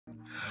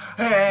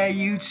Hey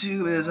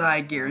YouTube, it is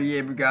I, Gary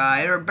Gamer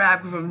Guy, and we're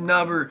back with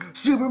another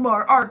Super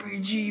Mario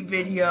RPG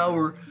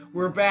video.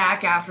 We're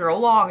back after a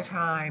long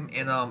time,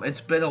 and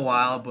it's been a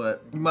while,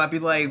 but you might be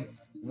like,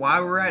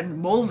 why we're at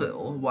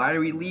Moleville? Why did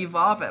we leave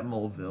off at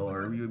Moleville?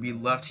 Or we would be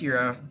left here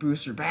at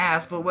Booster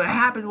Pass, but what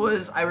happened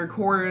was I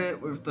recorded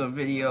it with the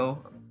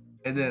video,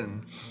 and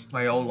then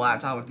my old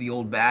laptop with the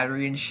old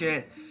battery and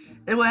shit,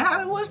 and what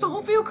happened was the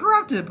whole video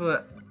corrupted,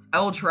 but I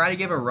will try to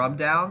give a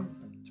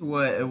rundown to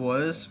what it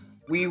was.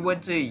 We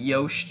went to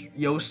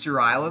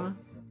Yoster Island.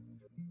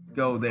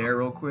 Go there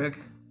real quick.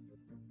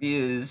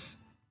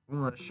 Because we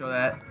want to show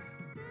that.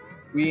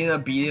 We ended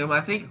up beating him. I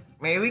think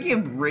maybe we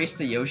can race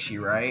to Yoshi,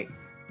 right?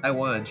 I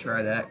want to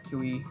try that. Can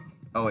we?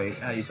 Oh wait,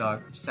 how do you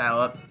talk? Saddle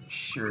up?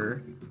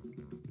 Sure.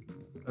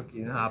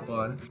 Okay, then hop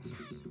on.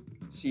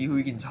 See who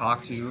we can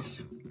talk to.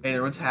 Hey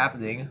there, what's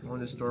happening? I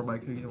want to store my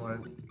cookies.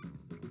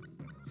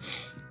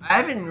 I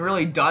haven't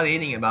really done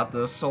anything about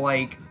this, so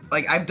like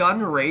I've done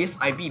the race,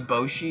 I beat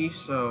Boshi,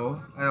 so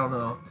I don't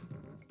know.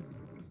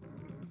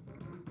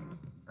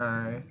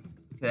 Alright.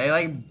 Can I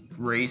like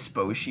race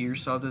Boshi or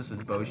something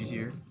since Boshi's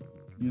here?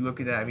 You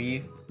looking at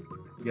me?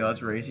 Yeah,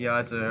 let's race.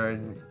 Yeah, it's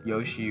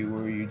Yoshi,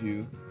 what will you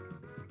do?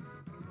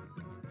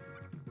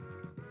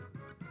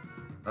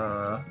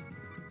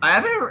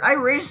 I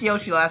raced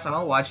Yoshi last time,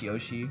 I'll watch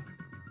Yoshi.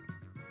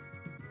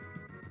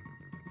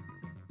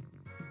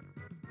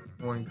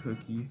 One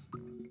cookie.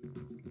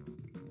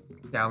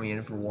 Count me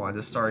in for one.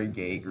 The sorry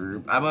gay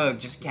group. I'm gonna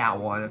just count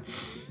one.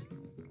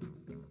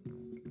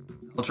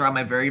 I'll try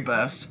my very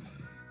best.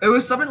 It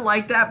was something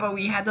like that, but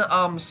we had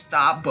to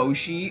stop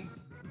Boshi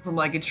from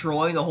like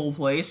controlling the whole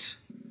place.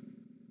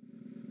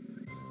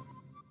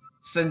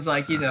 Since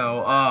like, you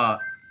know,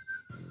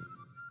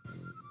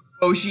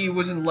 Boshi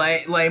wasn't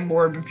letting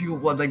more people,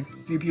 what, like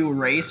few people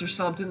race or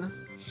something.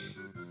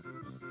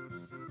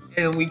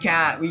 And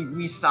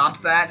we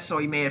stopped that, so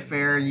he made it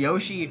fair. And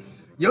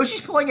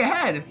Yoshi's pulling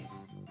ahead.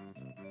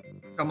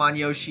 Come on,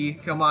 Yoshi.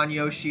 Come on,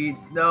 Yoshi.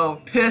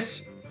 No,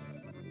 piss.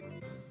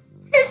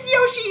 Piss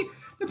Yoshi!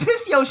 The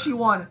piss Yoshi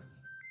won.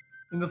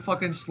 And the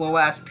fucking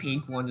slow-ass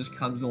pink one just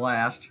comes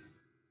last.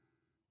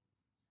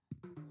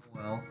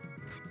 Well.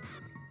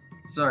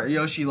 Sorry,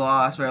 Yoshi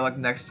lost. Better luck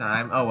next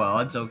time. Oh well,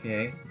 it's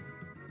okay.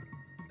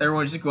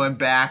 Everyone's just going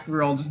back.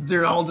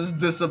 They're all just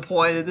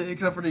disappointed,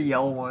 except for the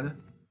yellow one.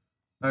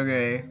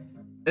 Okay.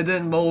 And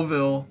then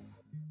Moleville.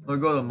 We'll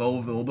go to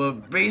Moleville,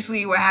 but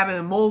basically what happened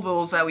in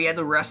Moleville is that we had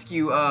to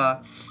rescue,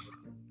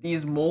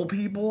 these mole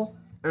people,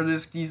 or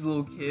these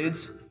little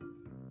kids,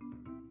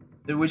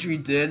 in which we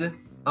did.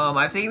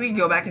 I think we can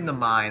go back in the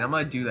mine. I'm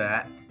gonna do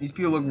that. These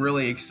people look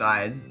really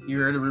excited.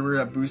 You heard the rumor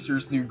that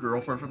Booster's new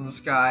girlfriend from the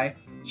sky?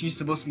 She's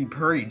supposed to be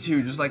pretty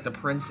too, just like the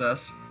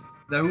princess.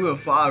 Now who would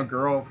have thought a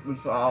girl would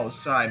fall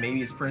outside?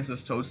 Maybe it's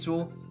Princess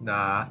Toadstool?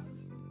 Nah.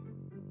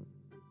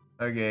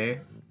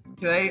 Okay.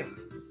 Can I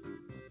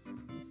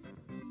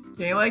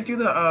like do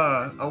the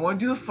I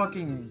want to do the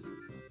fucking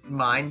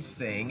mine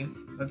thing.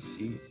 Let's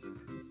see.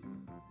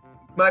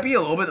 Might be a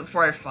little bit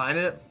before I find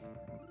it.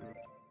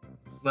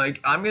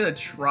 Like, I'm gonna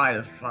try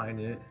to find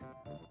it.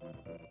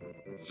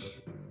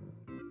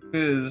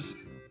 Cause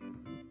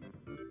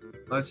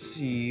let's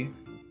see.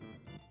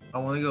 I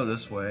wanna go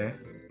this way.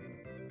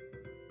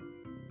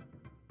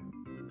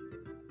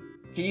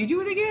 Can you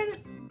do it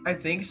again? I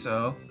think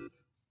so.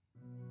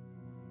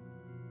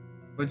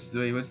 What's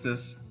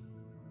this?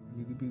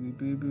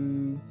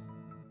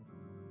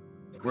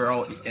 Where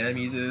all the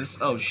enemies is?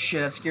 Oh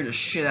shit, that scared the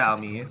shit out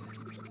of me.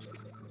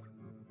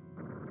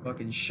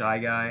 Fucking shy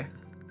guy.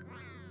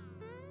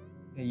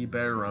 Hey, you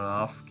better run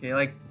off. Okay,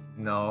 like,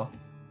 no.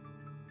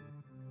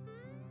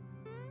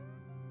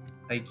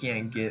 I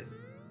can't get...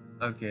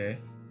 Okay.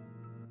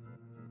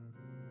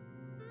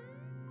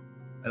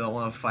 I don't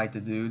want to fight the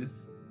dude.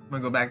 I'm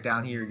gonna go back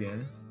down here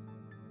again.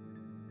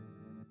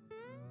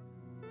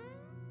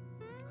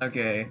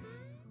 Okay.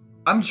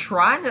 I'm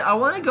trying to, I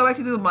want to go back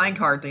to the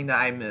minecart thing that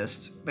I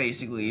missed,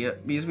 basically,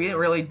 because we didn't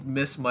really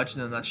miss much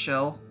in a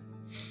nutshell.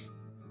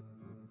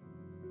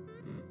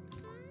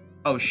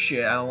 Oh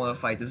shit, I don't want to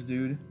fight this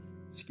dude.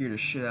 Scared the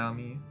shit out of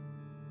me.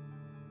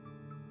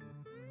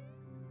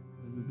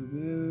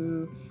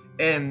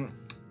 And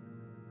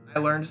I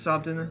learned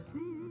something.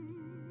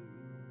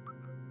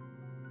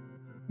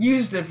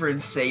 Use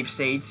different save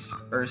states,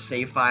 or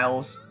save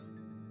files,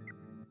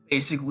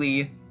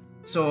 basically.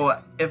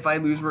 So if I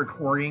lose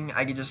recording,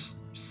 I can just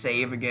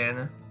save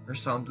again or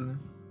something.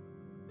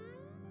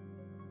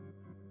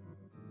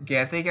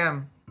 Okay, I think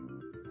I'm...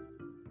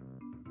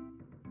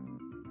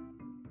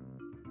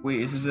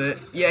 Wait, is this it?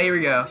 Yeah, here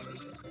we go.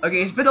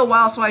 Okay, it's been a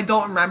while, so I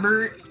don't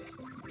remember.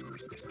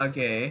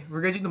 Okay,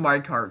 we're gonna do the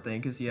minecart thing,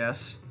 because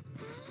yes.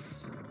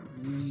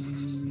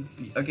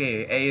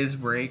 Okay, A is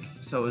break,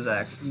 so is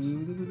X.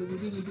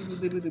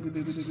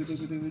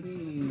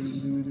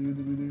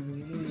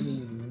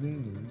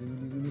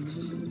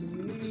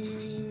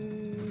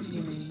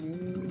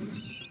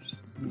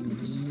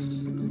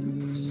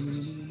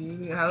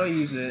 How do I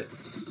use it?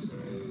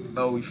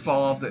 Oh, we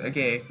fall off the...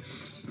 Okay.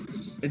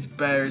 It's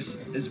better.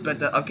 It's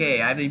better.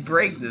 Okay, I have a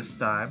break this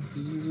time.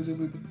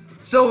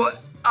 So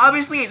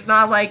obviously it's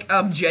not like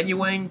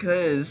genuine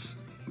because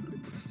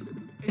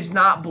it's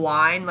not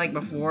blind like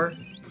before.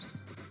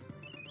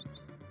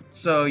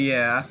 So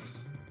yeah.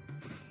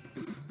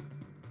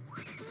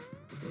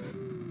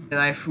 And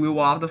I flew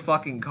off the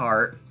fucking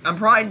cart. I'm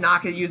probably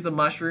not gonna use the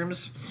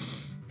mushrooms.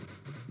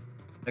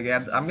 Okay,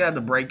 I'm gonna have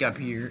to break up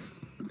here.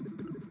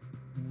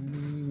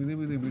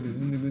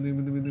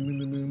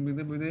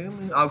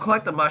 I'll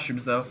collect the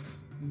mushrooms though.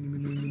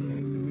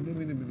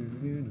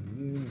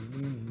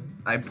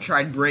 I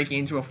tried breaking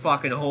into a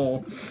fucking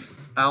hole.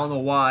 I don't know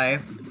why.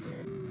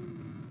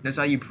 That's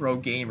how you pro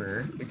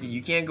gamer. Okay,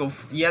 you can't go.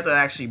 You have to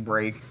actually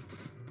break.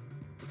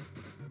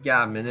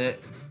 Got a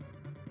minute.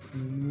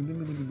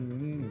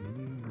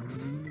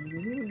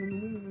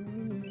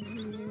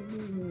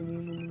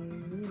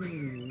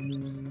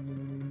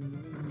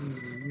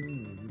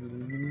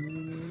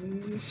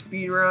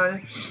 Speed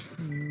run.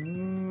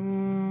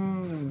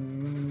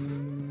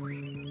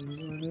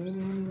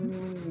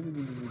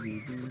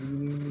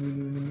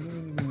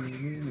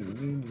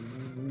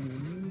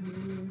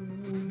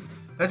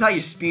 That's how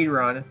you speed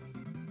run.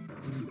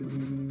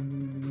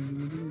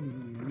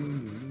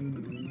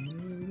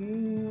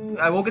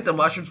 I will get the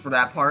mushrooms for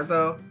that part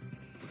though.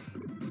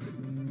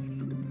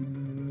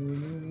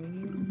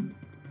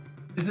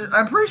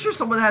 I'm pretty sure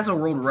someone has a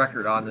world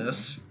record on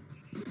this.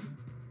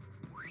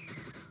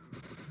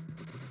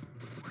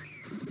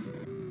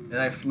 And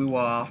I flew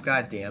off.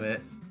 God damn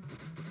it.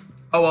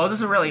 Oh well, it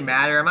doesn't really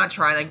matter. I'm not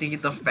trying like to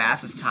get the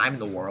fastest time in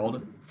the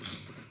world.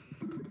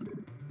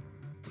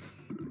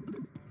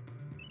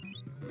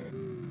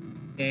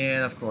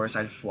 And of course,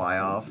 I'd fly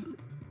off.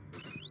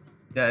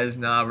 That is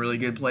not a really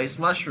good place,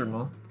 mushroom.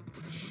 Huh?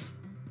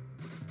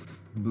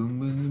 Boom,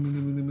 boom, boom, boom,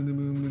 boom, boom,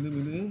 boom,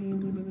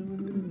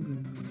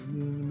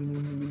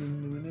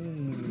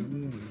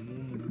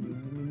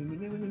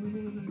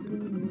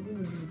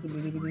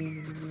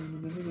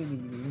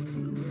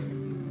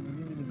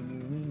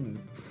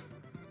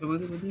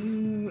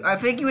 I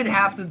think you would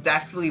have to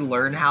definitely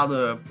learn how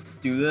to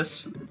do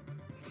this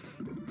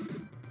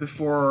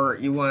before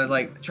you want to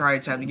like try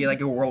attempt to get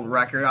like a world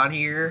record on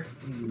here.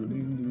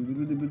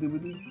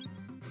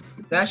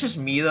 That's just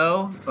me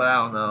though, but I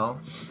don't know.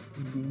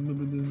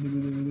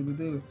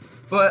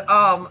 But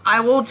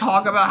I will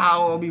talk about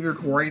how I'll be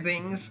recording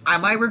things. I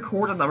might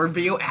record another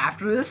video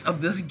after this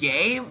of this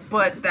game,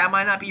 but that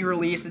might not be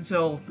released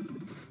until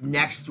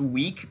next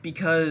week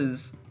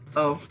because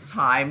of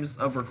times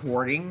of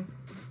recording.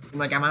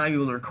 Like I might not be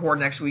able to record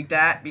next week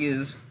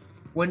because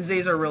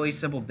Wednesdays are really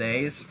simple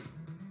days.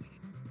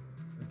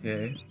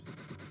 Okay.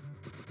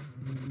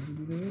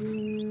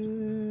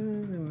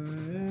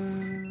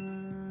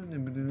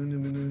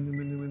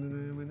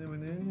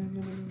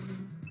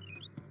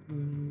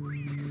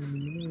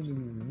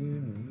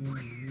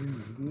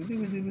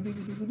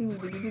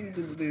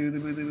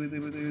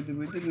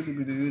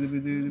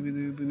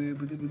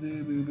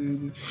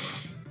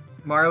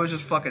 Mario was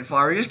just fucking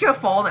far. Are we just gonna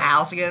fall in the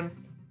house again?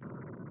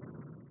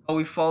 Oh,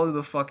 we followed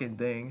the fucking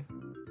thing.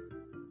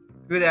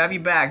 Good to have you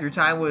back. Your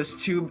time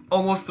was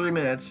almost 3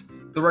 minutes.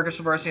 The record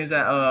so far stands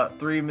at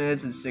 3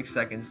 minutes and 6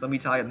 seconds. Let me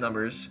tally up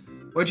numbers.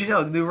 What'd you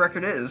know? The new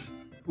record is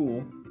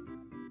cool.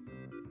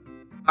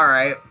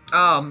 Alright.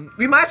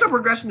 We might start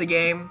progressing the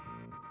game.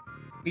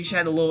 We just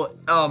had a little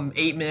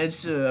 8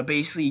 minutes to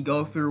basically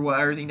go through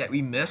everything that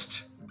we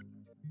missed.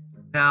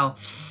 Now,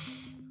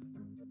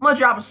 I'm gonna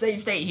drop a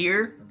save state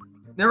here.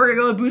 Then we're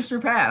gonna go to Booster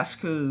Pass,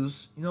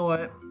 cause you know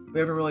what? We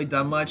haven't really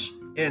done much.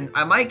 And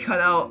I might cut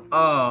out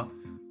a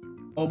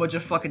whole bunch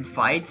of fucking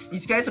fights.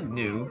 These guys look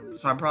new,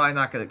 so I'm probably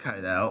not gonna cut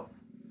it out.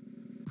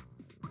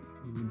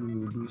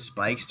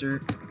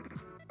 Spikester.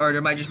 Or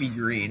there might just be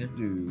green.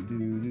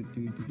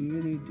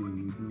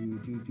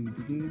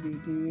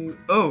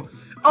 Oh!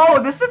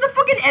 Oh, this is a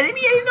fucking enemy?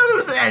 I didn't know there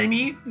was an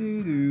enemy!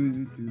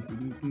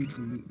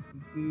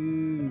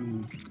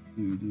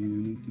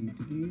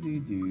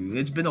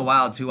 It's been a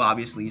while too,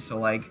 obviously, so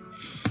like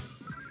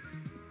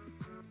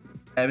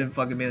I haven't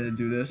fucking been able to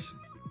do this.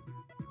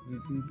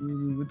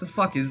 What the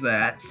fuck is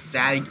that?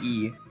 Static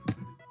E.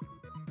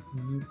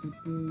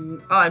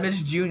 Oh, I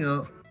missed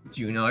Juno.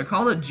 Juno. I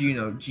call it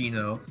Juno.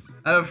 Gino.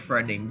 I have a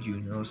friend named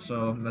Juno,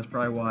 so that's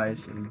probably why I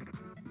said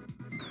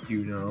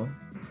Juno.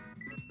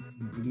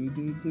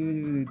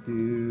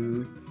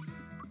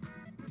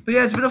 But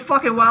yeah, it's been a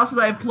fucking while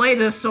since I've played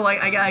this, so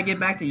like I gotta get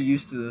back to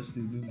used to this.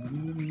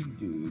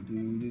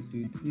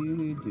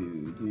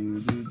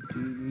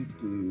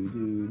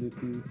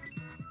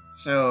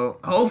 So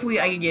hopefully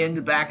I can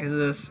get back into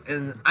this,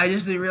 and I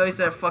just didn't realize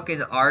that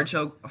fucking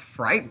artichoke a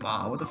fright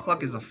bomb. What the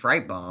fuck is a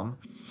fright bomb?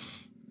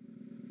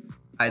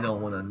 I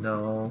don't want to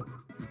know.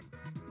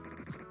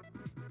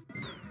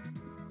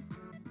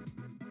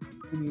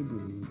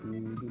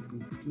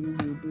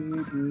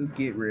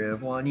 Get rid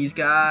of one of these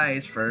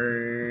guys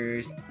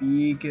first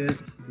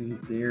because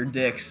they're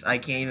dicks. I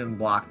can't even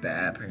block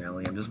that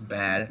apparently. I'm just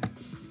bad.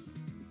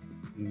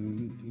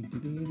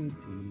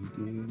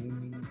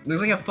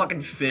 Looks like a fucking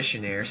fish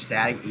in there.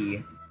 Static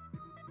E.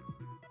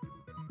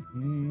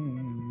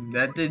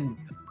 That did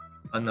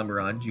a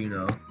number on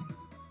Juno.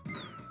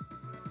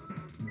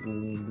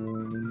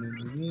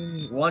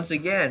 Once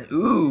again,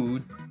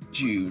 ooh,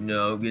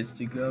 Juno gets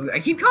to go. I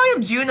keep calling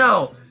him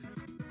Juno!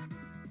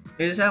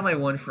 I just have my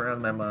one friend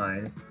on my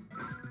mind.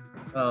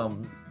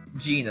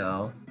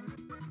 Gino.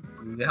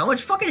 Dude, how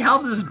much fucking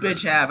health does this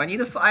bitch have? I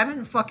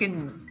haven't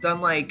fucking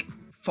done, like,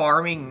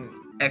 farming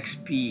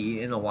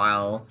XP in a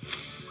while.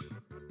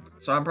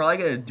 So I'm probably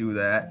gonna do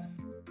that.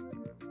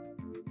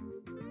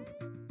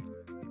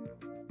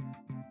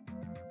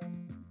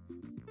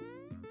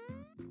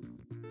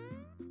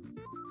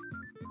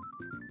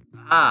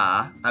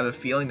 I have a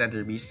feeling that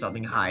there'd be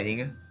something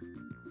hiding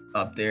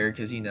up there,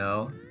 because, you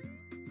know,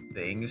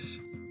 things.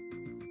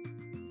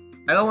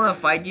 I don't want to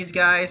fight these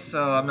guys,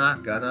 so I'm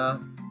not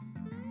gonna.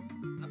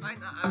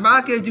 I'm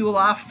not gonna do a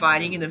lot of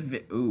fighting in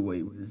the ooh,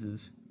 wait, what is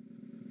this?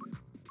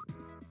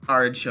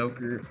 Hard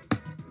choker.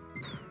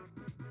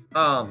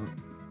 I'm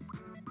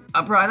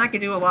probably not gonna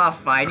do a lot of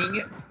fighting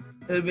in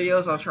the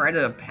videos. I'll try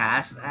to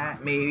pass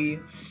that, maybe.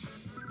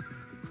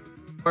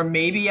 Or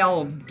maybe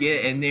I'll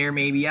get in there,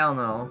 maybe, I don't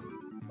know.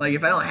 Like,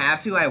 if I don't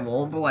have to, I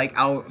won't, but, like,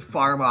 I'll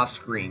farm off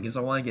screen, because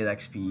I want to get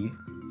XP.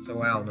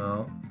 So, I don't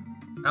know.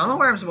 I don't know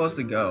where I'm supposed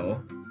to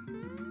go.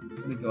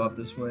 Let me go up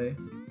this way.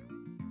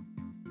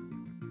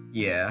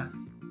 Yeah.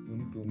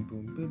 Boom, boom,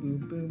 boom, boom, boom,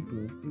 boom,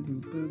 boom,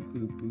 boom, boom,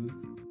 boom, boom.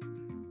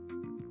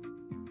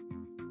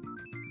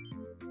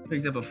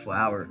 Picked up a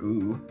flower.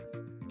 Ooh.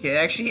 Okay,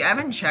 actually, I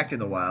haven't checked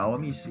in a while.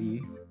 Let me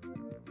see.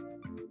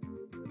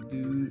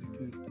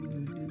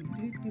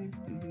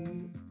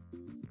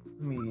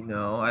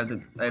 No, I have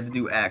to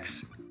do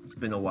X. It's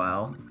been a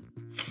while.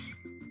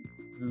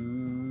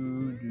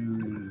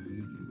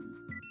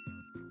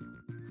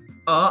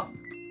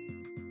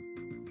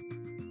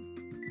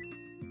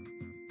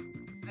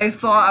 I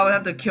thought I would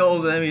have to kill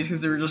those enemies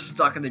because they were just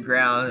stuck in the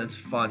ground. It's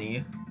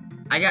funny.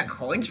 I got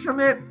coins from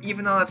it,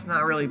 even though that's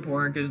not really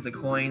important because the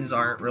coins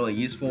aren't really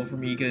useful for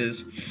me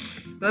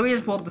because... Let me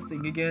just pull up the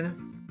thing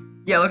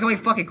again. Yeah, look how many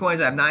fucking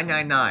coins I have.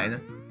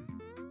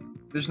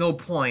 999. There's no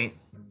point.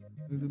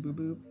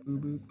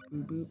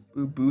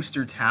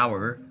 Booster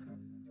tower.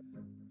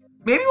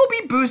 Maybe we'll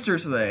be booster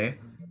today.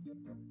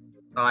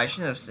 Oh, I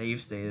shouldn't have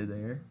save stated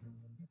there.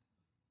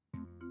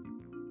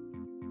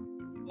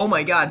 Oh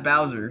my god,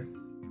 Bowser.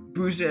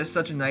 Booster has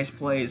such a nice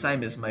place. I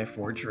miss my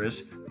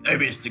fortress. I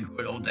miss the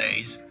good old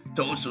days.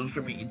 Toadstools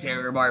from being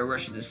terror by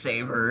rushing to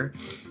save her.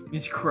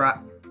 It's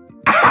crap.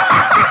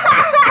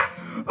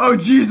 Oh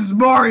Jesus,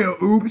 Mario.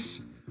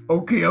 Oops.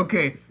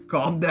 Okay.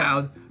 Calm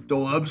down.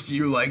 Don't let him see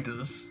you like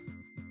this.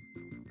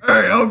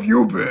 Hey, how have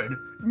you been?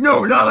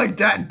 No, not like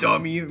that,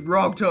 dummy.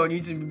 Wrong tone,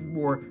 needs to be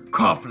more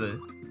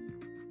confident.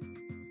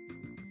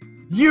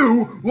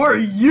 You? What are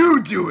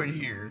you doing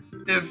here?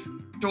 If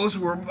those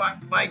were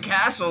my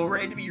castle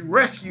ready to be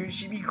rescued,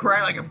 she'd be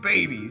crying like a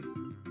baby.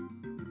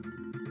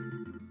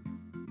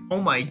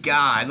 Oh my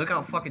god, look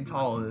how fucking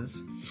tall it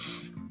is.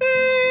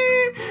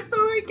 Oh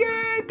my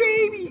god,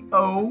 baby.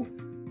 Oh.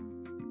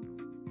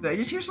 Did I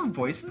just hear some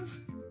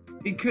voices?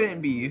 It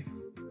couldn't be.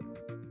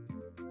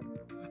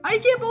 I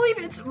can't believe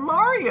it's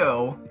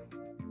Mario!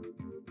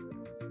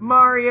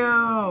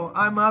 Mario!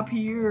 I'm up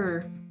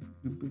here!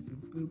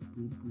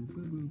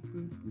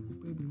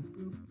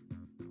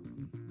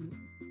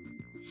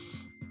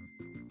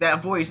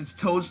 That voice, it's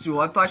Toadstool.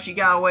 I thought she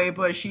got away,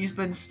 but she's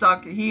been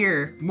stuck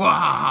here.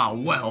 Wow,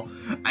 well,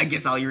 I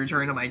guess I'll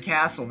return to my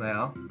castle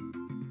now.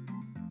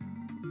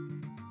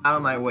 Out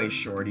of my way,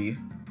 shorty.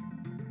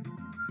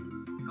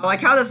 I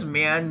like how this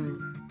man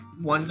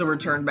wants to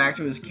return back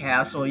to his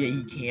castle, yet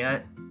he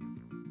can't.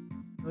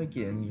 Let me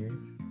get in here.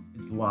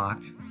 It's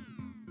locked.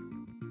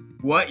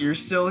 What? You're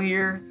still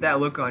here? That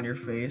look on your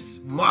face.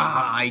 Mwah,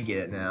 I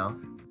get it now.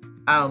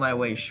 Out of my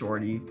way,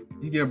 shorty.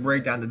 He's gonna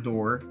break down the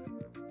door.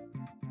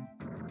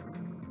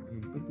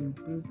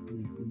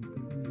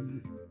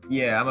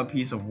 Yeah, I'm a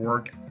piece of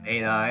work,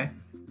 ain't I?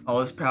 All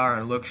this power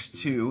and looks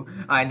too.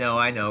 I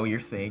know, you're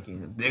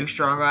thinking. A big,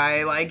 strong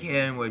guy like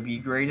him would be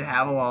great to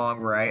have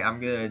along, right?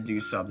 I'm gonna do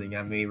something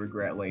I may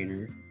regret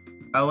later.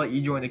 I'll let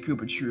you join the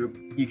Koopa Troop.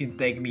 You can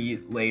thank me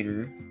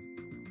later.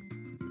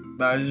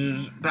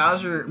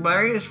 Bowser,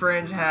 Mario's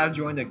friends have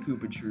joined the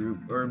Koopa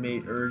Troop,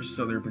 or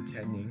so they're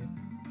pretending.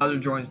 Bowser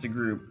joins the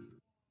group.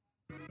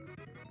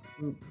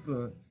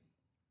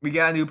 We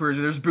got a new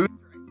person. There's Booster.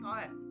 I saw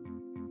it.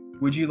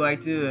 Would you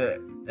like to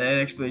an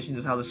explanation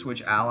as how to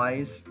switch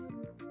allies?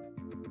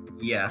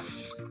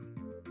 Yes.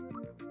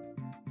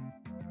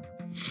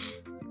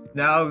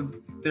 Now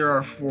there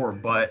are 4,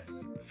 but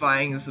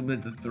fighting is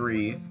limited to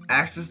 3.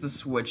 Access the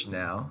switch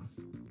now.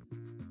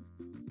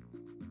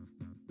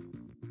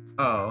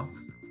 Oh.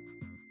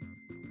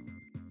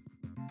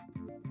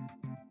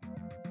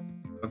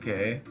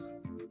 Okay.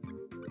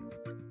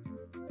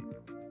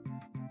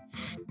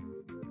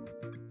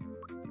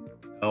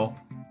 Oh.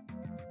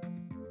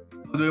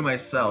 I'll do it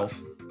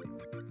myself.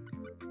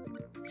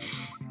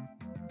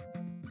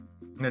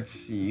 Let's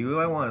see, who do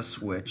I want to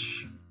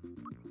switch?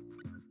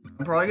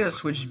 I'm probably gonna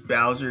switch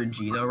Bowser and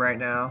Gino right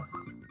now.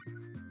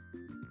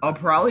 I'll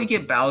probably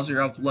get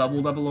Bowser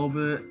leveled up a little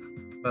bit.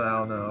 But I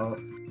don't know.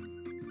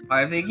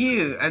 I think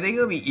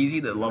it'll be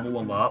easy to level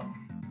him up.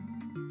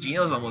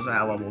 Gino's almost at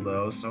that level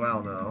though, so I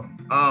don't know.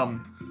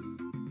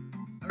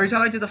 Every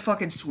time I did the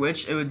fucking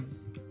switch, it would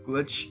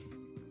glitch.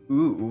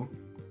 Ooh.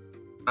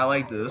 I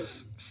like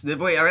this.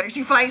 Wait, are we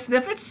actually finding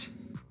snippets?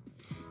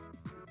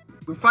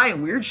 We're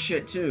finding weird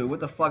shit too. What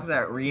the fuck is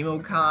that?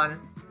 Remocon?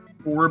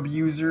 Orb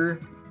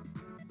user?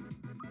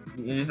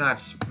 It's not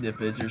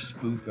snippets or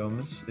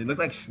spookums. They look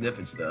like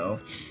snippets though.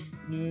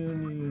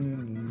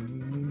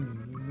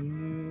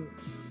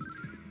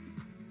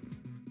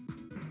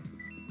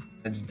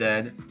 It's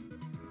dead.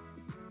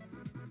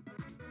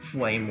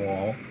 Flame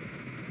wall.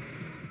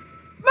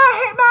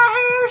 My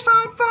hair's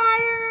on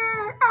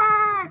fire!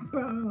 Ah!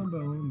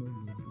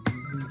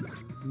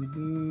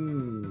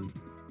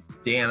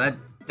 Damn, that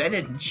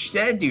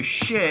didn't do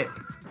shit.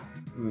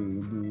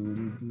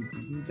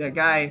 That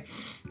guy,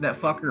 that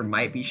fucker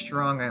might be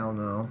strong. I don't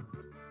know.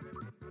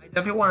 I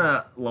definitely want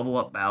to level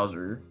up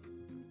Bowser.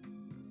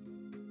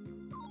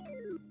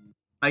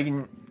 I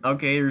can.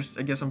 Okay,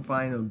 I guess I'm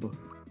fine.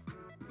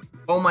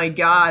 Oh my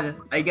god!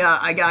 I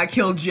gotta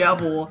kill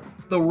Jebble.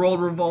 The world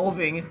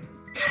revolving.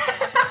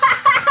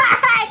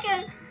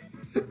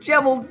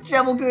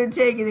 Jebble couldn't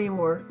take it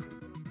anymore.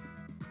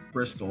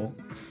 Bristol.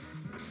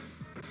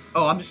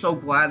 Oh, I'm so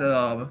glad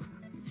that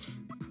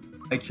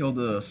I killed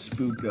the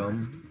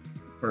Spookum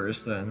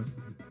first then.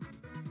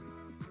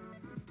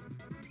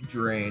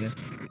 Drain.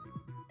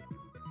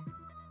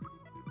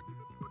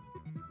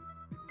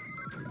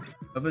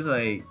 If it's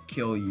like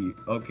kill you,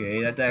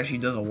 okay, that actually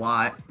does a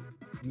lot.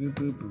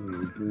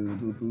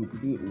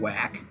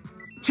 Whack.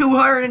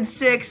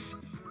 206.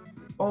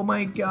 Oh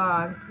my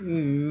god.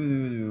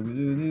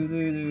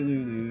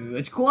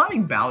 It's cool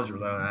having Bowser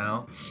though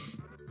now.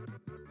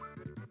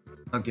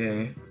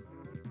 Okay.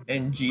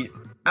 And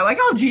I like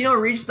how Gino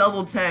reached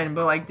level 10,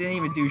 but like didn't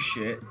even do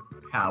shit.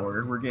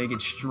 Power. We're gonna get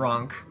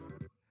strunk.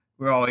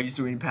 We're always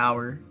doing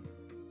power.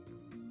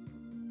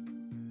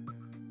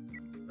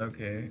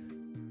 Okay.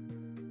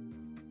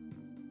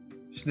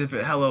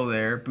 Sniffit, hello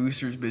there.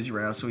 Booster's busy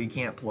right now, so he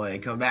can't play.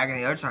 Come back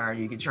any other time,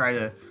 you can try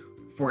to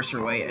force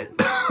your way in.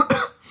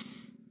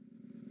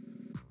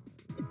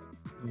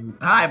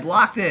 I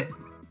blocked it!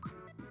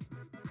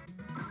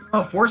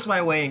 Oh, force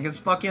my way in, because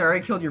fuck yeah, I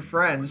already killed your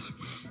friends.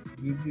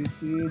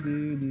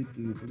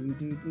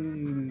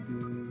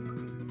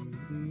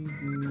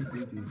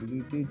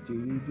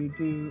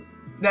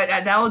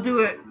 That'll do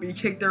it. We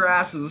kick their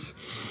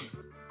asses.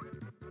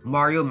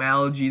 Mario,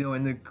 Mallow, Gino,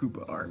 and the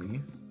Koopa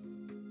army.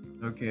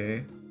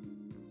 Okay.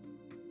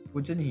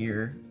 What's in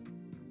here?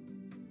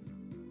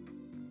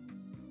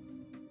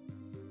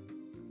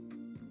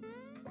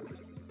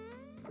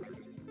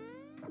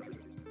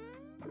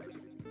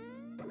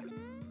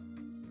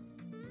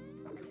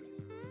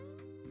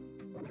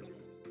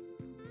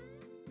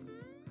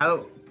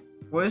 Oh,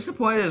 what is the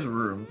point of this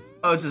room?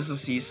 Oh, it's just a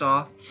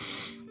seesaw?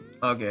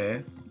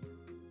 Okay.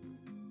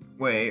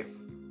 Wait.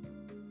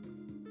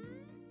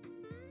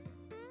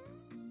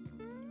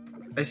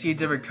 I see a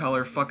different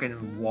color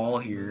fucking wall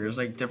here. There's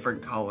like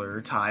different color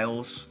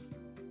tiles.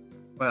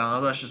 Well,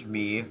 that's just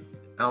me. I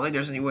don't think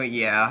there's any way.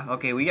 Yeah.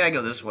 Okay, we gotta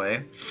go this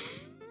way.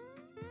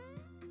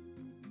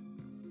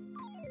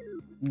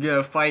 We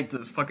gotta fight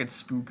the fucking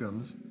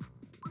spookums.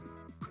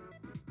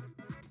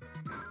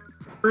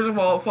 First of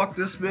all, fuck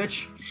this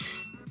bitch.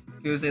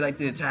 Because they like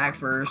to attack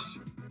first.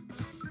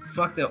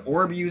 Fuck the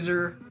orb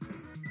user.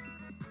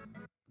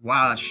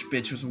 Wow, that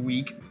bitch was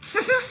weak.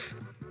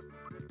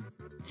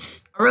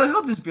 I really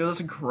hope this video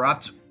doesn't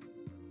corrupt.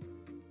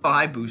 Oh,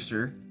 hi,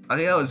 Booster. I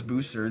think that was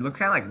Booster. It looked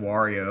kind of like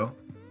Wario.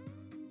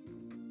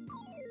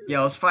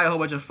 Yeah, let's fight a whole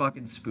bunch of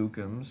fucking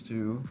spookums,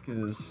 too.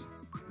 Because,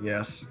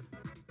 yes.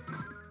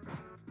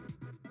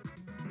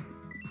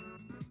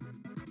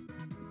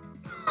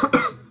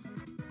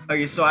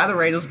 Okay, so either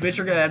way, those bitch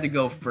are gonna have to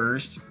go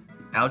first.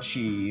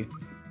 Ouchie.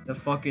 The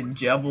fucking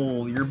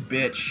Jebble, your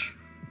bitch.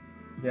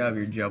 Get out of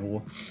your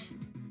Jebble.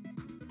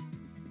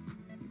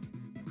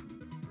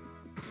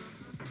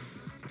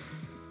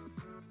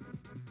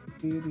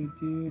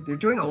 They're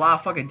doing a lot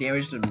of fucking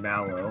damage to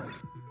Mallow.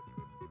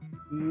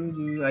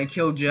 I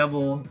killed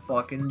Jebble.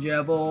 Fucking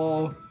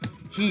Jebble.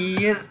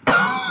 He is.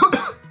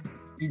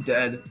 He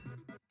dead.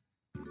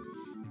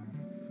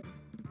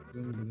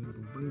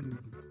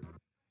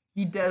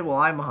 He dead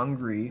while I'm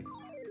hungry.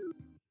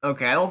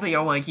 Okay, I don't think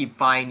I want to keep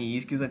finding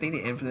these because I think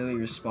they infinitely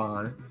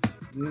respawn.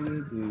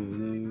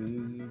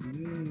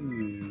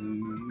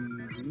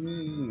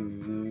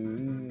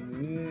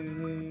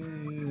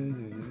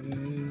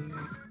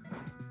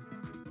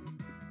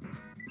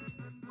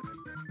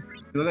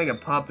 You look like a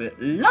puppet.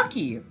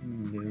 Lucky! I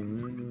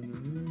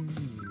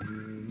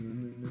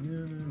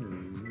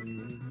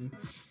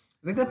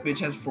think that bitch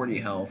has 40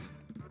 health.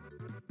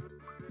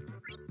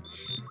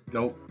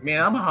 Nope.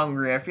 Man, I'm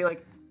hungry. I feel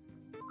like...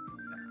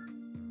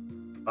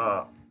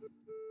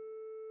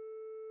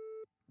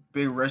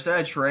 Big risk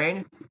at a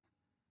train?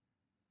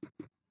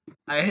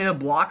 I hit a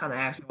block on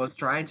accident. I was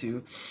trying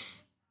to.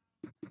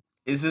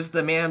 Is this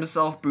the man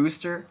himself,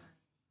 Booster?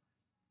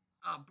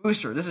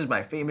 Booster, this is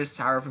my famous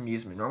tower of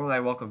amusement. Normally I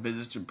welcome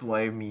visitors to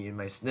play me and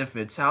my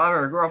sniffets.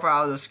 However, a girl fell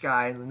out of the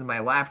sky into my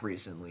lap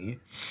recently.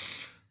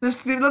 Look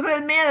at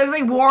that man, it's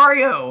like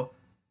Wario!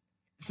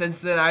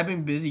 Since then, I've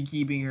been busy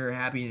keeping her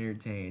happy and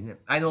entertained.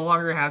 I no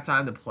longer have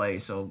time to play,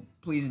 so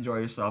please enjoy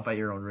yourself at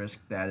your own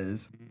risk, that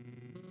is.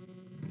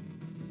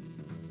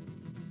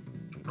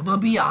 I'm gonna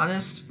be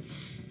honest.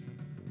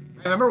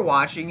 I remember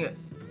watching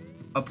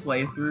a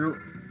playthrough.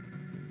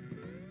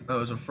 Oh, it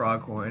was a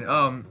frog coin.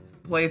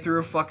 Playthrough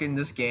of fucking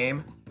this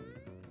game.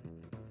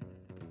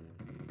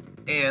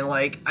 And,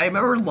 like, I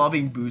remember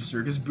loving Booster,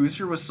 because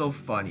Booster was so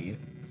funny.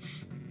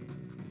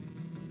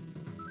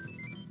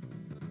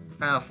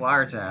 Found a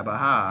flower tab,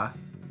 aha.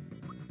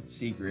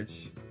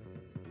 Secrets.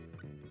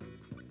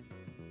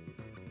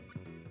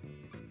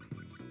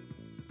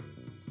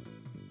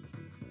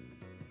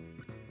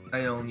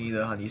 I don't need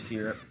a honey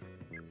syrup.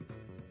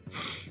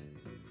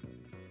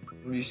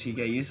 Let me see,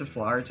 can I use the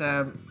flower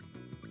tab?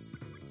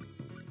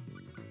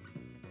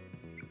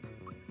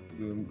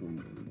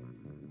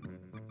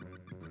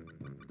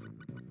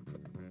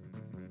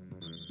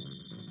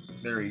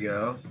 There we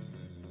go.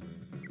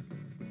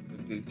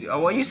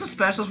 Oh, I'll use the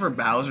specials for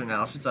Bowser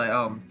now since I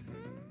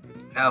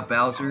have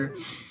Bowser.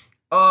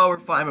 Oh, we're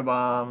fine with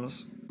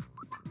bombs.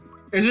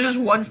 Is there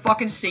just one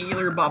fucking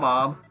singular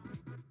bomb?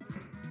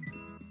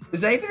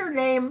 Is that even her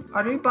name?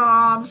 Are they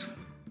bombs?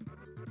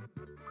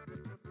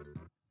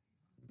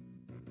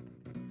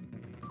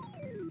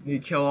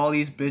 Need to kill all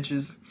these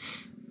bitches.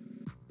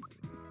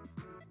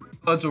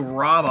 Oh, it's a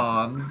raw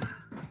bomb.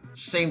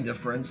 Same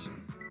difference.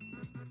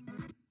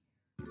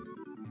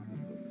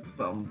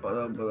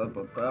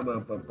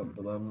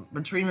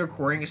 Between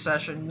recording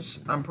sessions,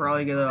 I'm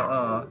probably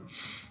gonna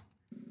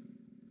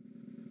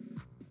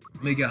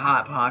make a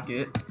hot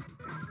pocket.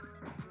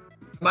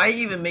 Might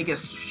even make a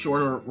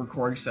shorter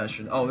recording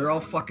session. Oh, they're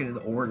all fucking in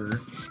order.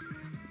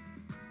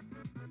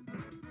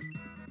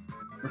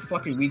 We're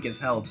fucking weak as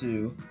hell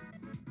too.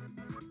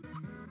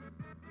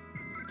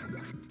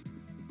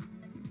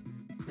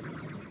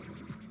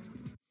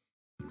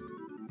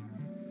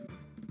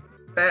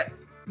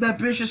 That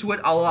bitch just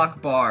went Allah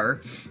Akbar.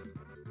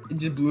 It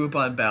just blew up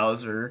on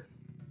Bowser.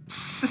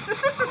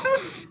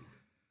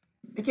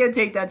 I can't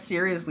take that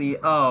seriously.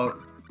 Oh.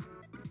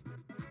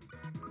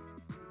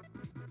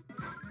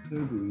 I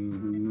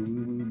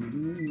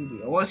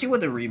want to see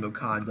what the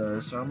Remocon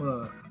does, so I'm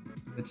gonna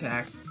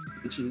attack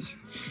bitches.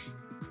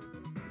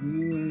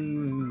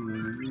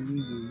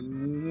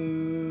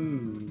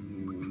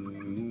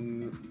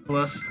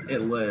 Plus,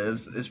 it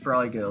lives. It's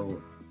probably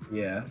gonna,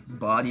 yeah,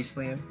 body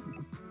slam.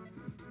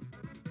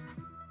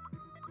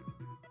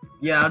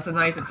 Yeah, that's a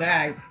nice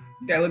attack.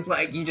 That looked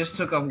like you just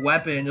took a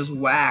weapon and just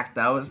whacked.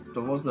 That was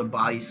the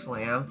body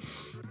slam.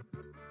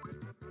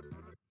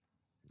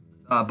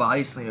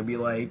 Body slam would be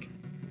like.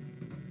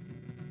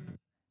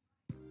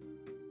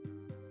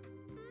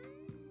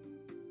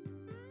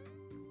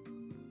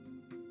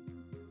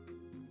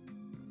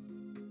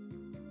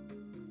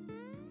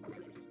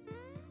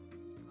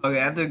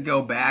 Okay, I have to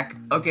go back.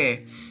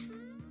 Okay.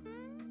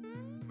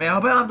 Man, I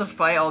hope I don't have to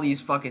fight all these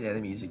fucking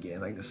enemies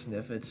again, like the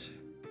sniffets.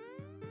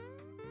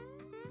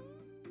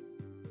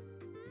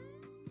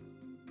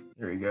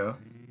 Here we go.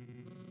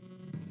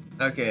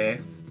 Okay.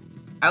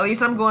 At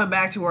least I'm going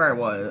back to where I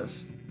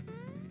was.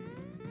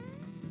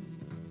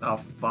 Oh,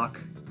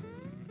 fuck.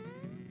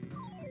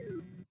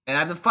 And I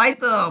have to fight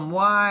them!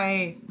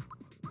 Why?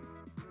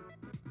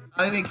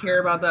 I don't even care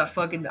about that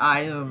fucking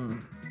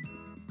item.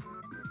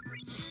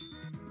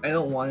 I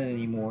don't want it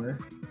anymore.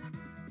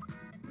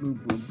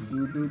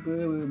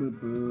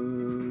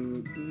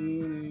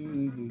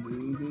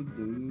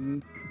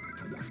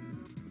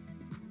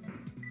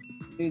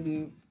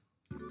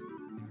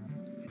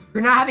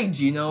 You're not having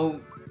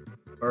Geno,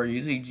 or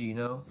using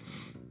Geno.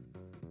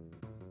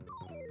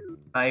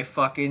 I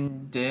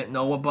fucking didn't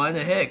know what button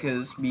to hit,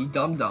 cause me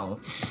dumb.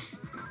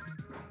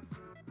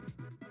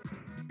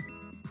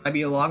 Might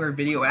be a longer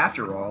video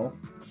after all.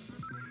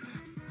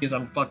 Because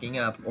I'm fucking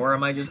up. Or I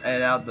might just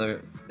edit out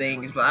the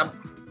things, but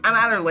I'm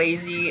either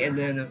lazy and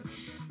then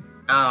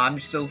I'm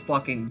still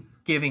fucking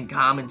giving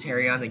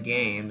commentary on the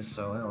game,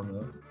 so I don't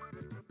know.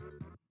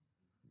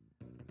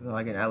 So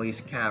I can at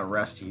least kind of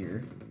rest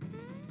here.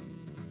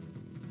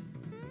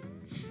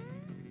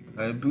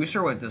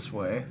 Booster went this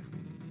way.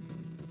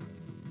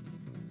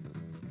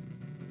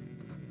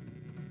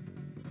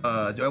 Do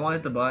I want to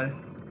hit the button?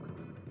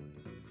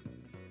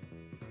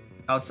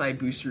 Outside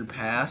booster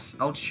pass.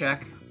 I'll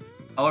check.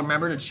 I'll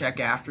remember to check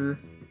after.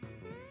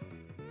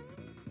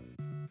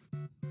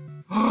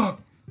 Oh!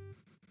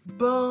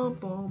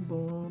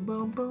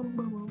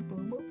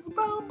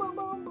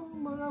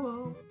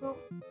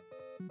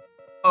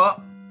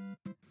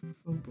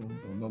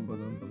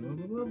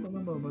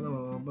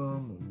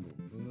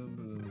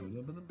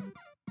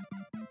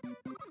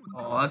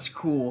 Oh, that's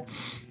cool.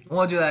 I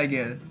want to do that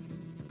again.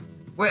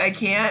 Wait, I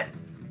can't?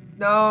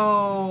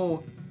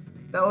 No!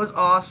 That was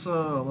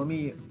awesome. Let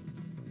me...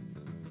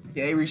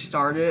 Okay,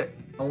 restart it.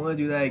 I want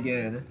to do that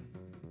again.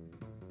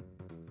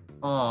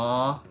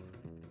 Aww.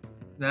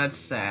 That's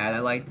sad. I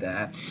like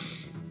that.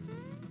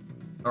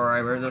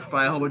 Alright, we're gonna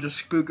fight a whole bunch of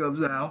spookums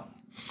now.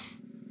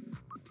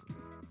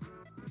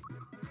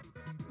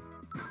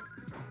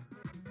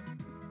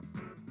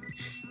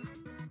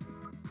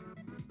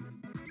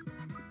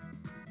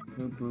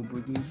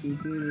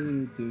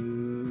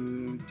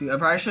 Dude, I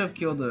probably should have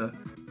killed the...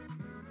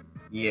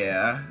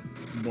 Yeah.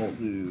 Bolt.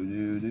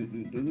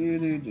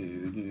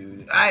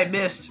 I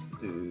missed.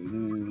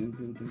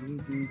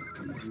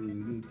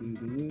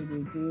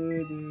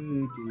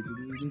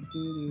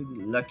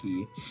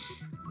 Lucky.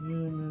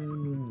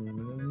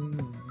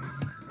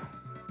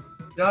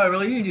 No, I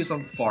really need to do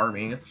some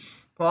farming.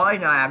 Probably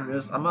not after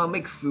this. I'm gonna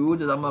make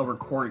food and I'm gonna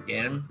record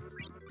again.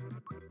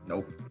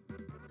 Nope.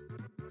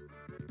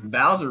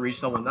 Bowser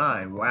reached level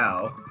 9.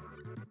 Wow.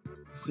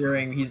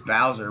 Considering he's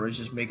Bowser, let's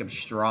just make him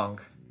strong.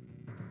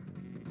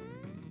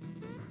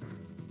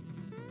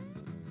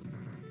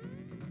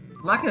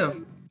 I'm not gonna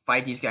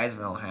fight these guys if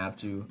I don't have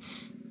to.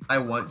 I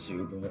want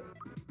to, but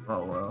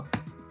oh well.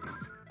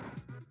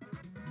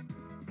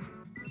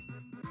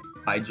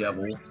 Hi,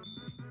 Jebel.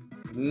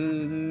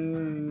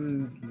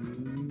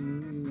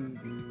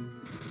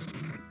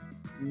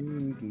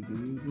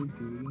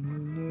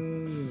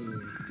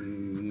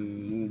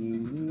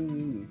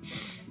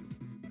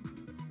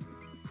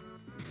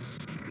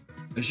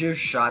 I should have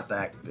shot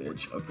that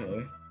bitch,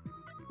 okay.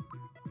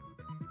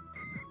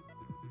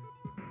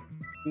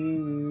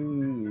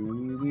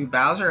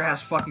 Bowser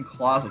has fucking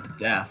claws of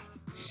death.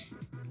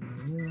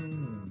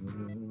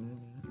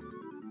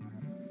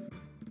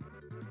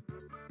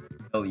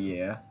 Oh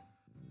yeah.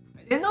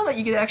 I didn't know that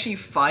you could actually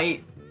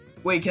fight.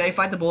 Wait, can I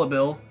fight the Bullet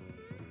Bill?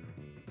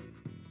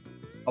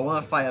 I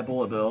want to fight a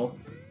Bullet Bill.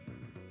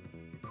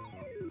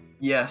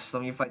 Yes,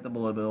 let me fight the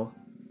Bullet Bill.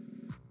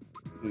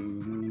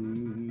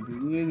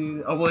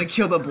 I want to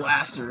kill the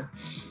Blaster.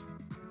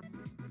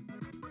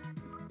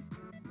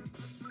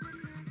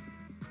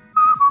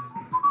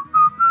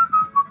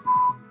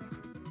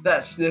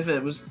 That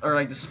sniffet was, or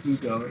like the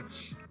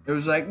spooko. It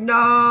was like,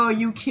 no,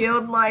 you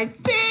killed my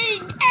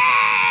thing!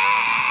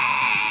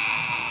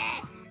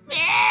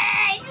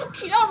 You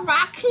killed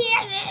my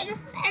cannon!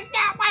 I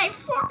got my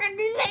fucking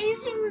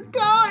laser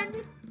gun!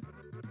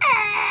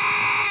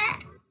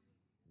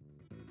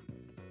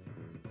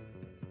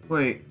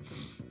 Wait.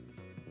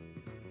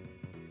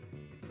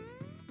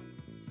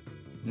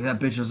 That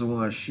bitch doesn't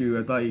want to shoot.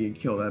 I thought you could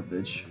kill that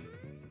bitch.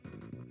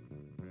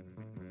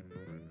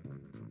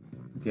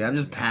 Okay, I'm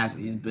just past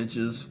these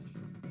bitches.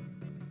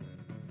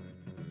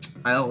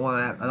 I don't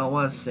want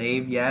to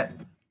save yet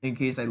in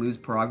case I lose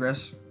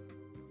progress.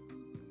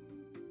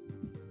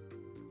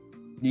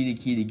 Need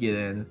a key to get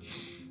in.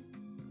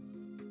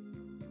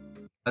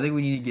 I think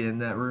we need to get in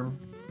that room.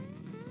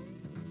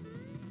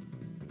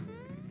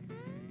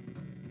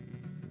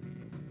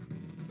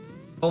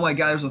 Oh my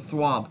god, there's a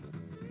thwomp.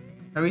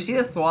 Have we seen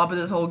a thwomp in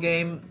this whole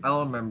game? I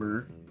don't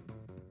remember.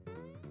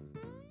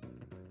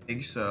 I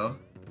think so.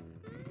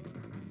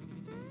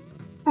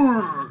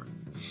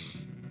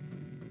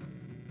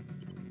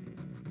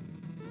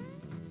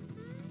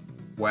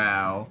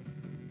 Wow.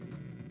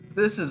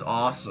 This is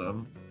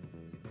awesome.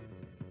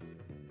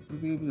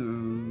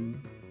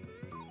 And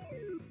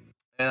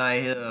I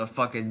hit a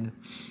fucking...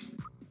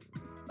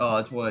 Oh,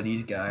 it's one of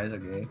these guys,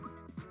 okay.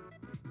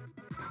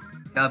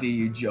 That'll be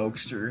you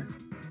jokester.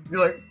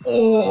 You're like,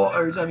 oh,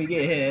 every time you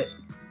get hit.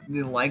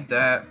 Didn't like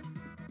that.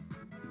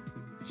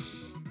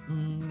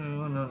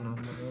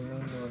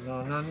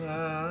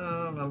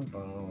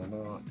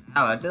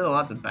 Ow, I did a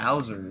lot to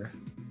Bowser.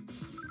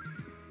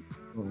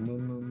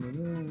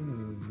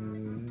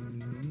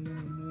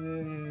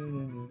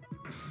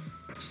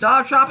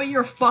 Stop dropping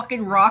your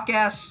fucking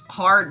rock-ass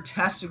hard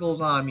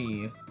testicles on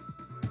me.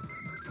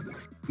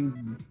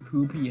 You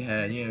poopy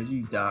head, yeah,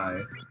 you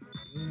die.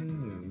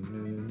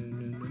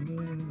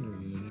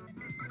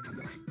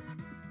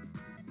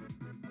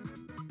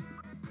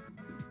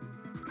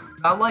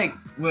 Not like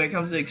when it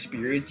comes to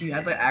experience, you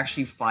had to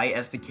actually fight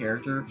as the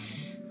character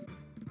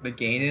to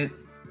gain it.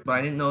 But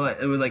I didn't know that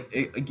it would like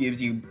it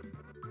gives you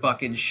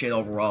fucking shit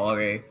overall.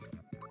 Okay,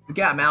 we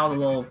got him out at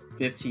level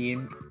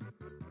 15,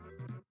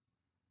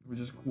 which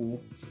is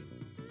cool.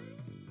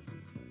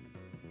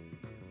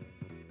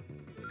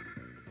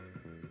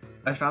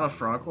 I found a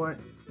frog coin.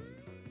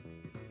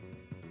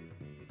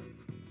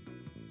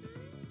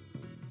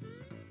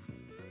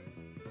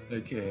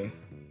 Okay.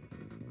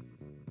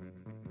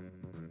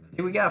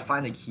 Hey, we gotta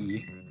find a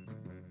key.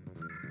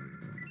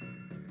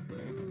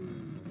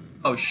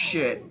 Oh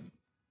shit.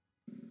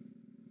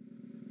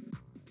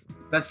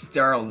 That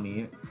startled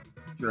me.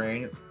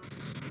 Drain.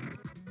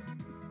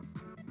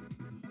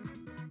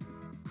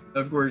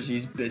 Of course,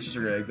 these bitches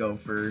are gonna go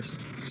first.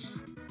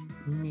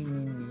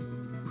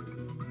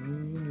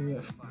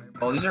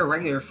 Oh, these are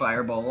regular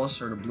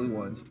fireballs, or the blue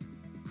ones.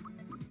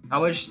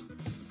 How much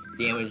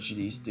damage do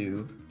these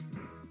do?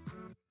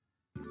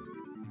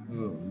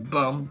 Ooh,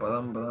 bum,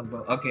 bum, bum,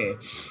 bum. Okay.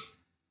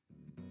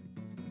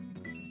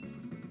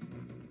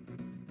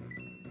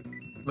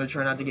 I'm gonna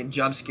try not to get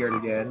jump scared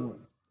again.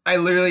 I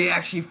literally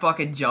actually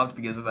fucking jumped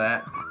because of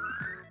that.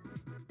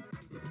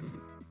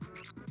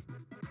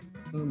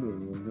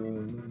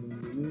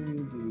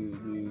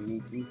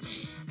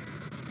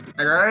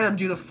 I'd rather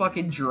do the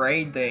fucking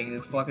drain thing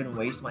than fucking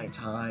waste my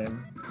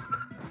time.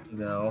 You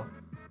know?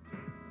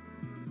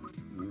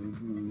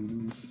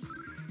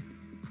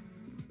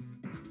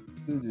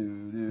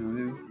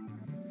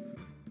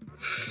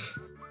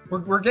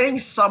 We're getting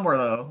somewhere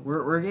though.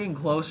 We're getting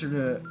closer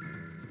to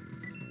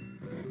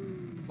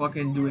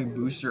fucking doing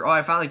booster. Oh,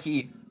 I found the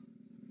key.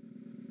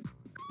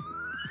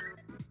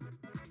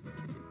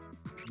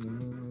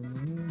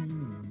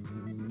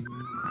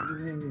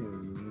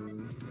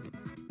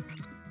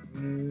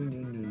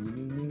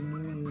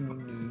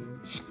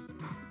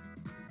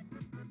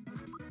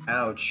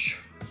 Ouch.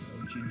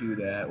 Why'd you do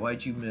that?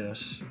 Why'd you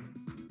miss?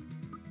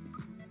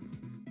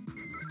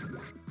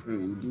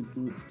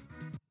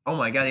 Oh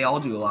my god, they all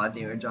do a lot of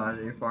damage on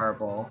a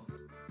fireball.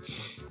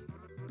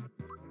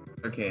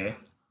 Okay.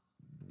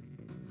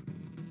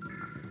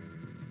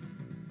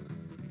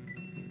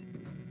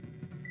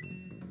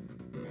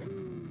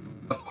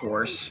 Of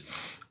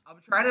course.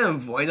 I'm trying to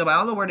avoid them. I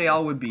don't know where they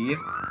all would be.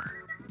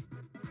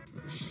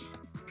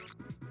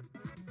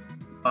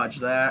 Dodge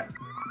that.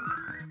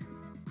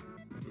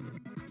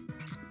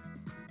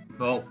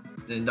 Oh,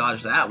 didn't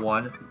dodge that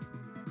one.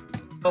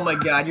 Oh my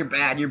god, you're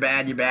bad, you're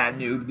bad, you're bad.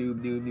 Noob,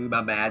 noob, noob, noob,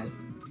 I'm bad.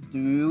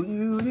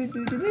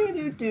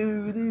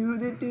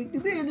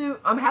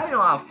 I'm having a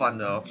lot of fun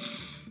though.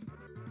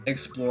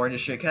 Exploring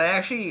this shit. Can I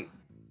actually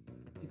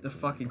get the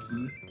fucking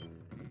key?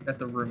 Got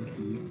the room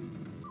key.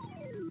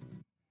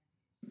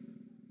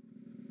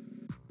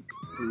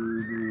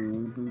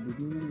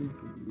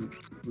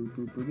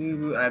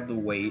 I have to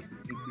wait.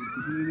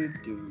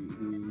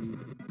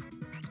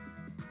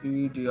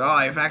 Oh,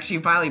 I've actually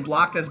finally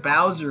blocked this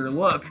Bowser.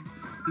 Look.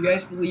 You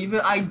guys believe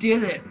it? I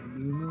did it!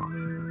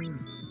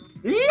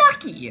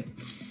 Lucky!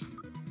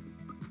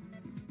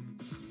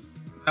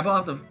 I hope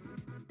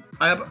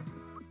I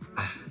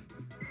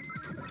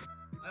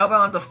don't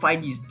have to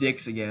fight these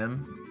dicks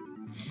again.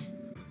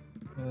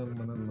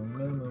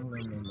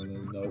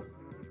 Nope.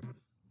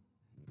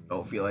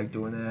 Don't feel like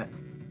doing that.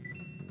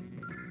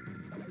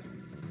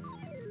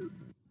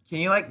 Can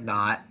you like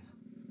not?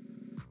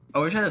 I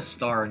wish I had a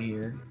star in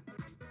here.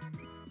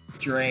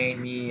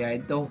 Drain me,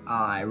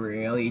 I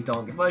really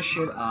don't give a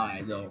shit.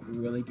 I don't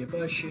really give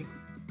a shit.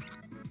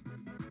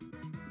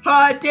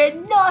 I did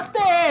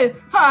nothing!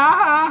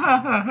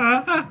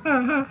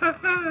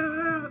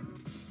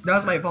 That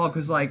was my fault,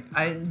 cause like,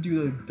 I didn't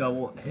do the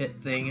double hit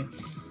thing.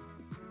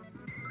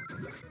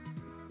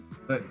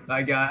 But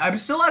I'm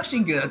still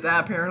actually good at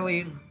that,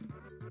 apparently.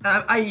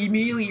 I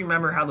immediately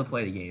remember how to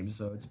play the game,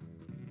 so it's...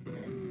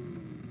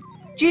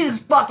 Jesus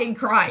fucking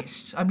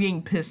Christ! I'm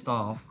getting pissed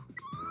off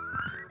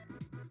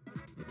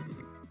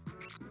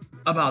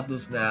about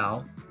this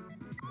now.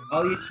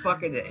 All these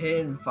fucking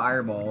hidden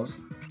fireballs.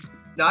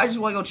 Now I just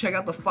want to go check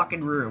out the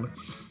fucking room.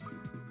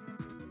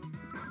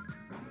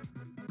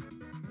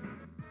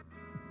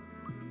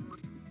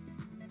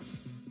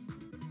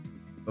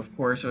 Of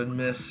course I would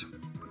miss.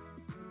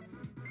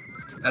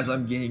 As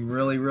I'm getting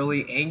really,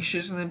 really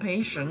anxious and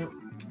impatient.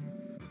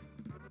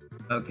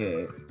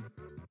 Okay.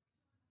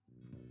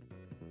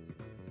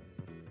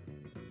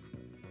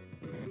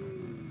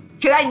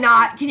 Can I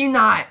not? Can you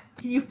not?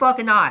 Can you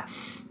fucking not?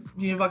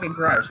 Jesus fucking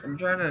Christ. I'm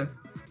trying to...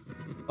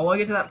 I want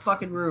to get to that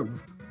fucking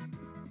room.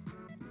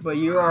 But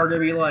you are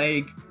gonna be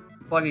like...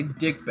 fucking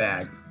dick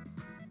bag.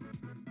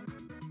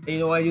 And you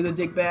know why I do the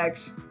dick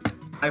bags?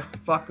 I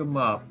fuck them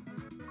up.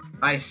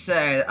 I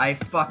said I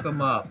fuck them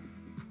up.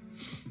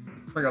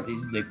 Pick up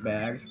these dick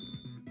bags.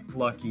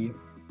 Lucky.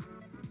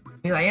 I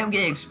mean, I am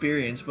getting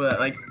experience, but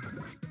like...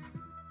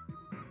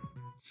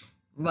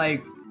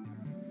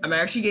 I'm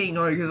actually getting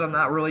annoyed because I'm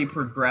not really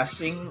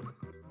progressing.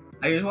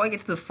 I just want to get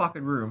to the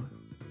fucking room.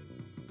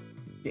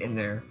 Get in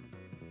there.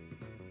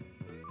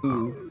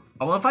 Ooh.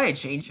 I wonder if I had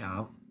change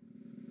shop.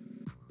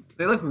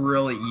 They look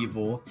really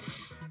evil.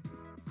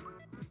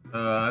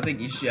 I think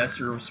these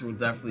gestures will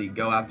definitely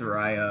go after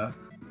I,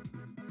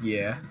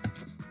 yeah.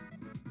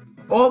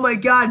 Oh my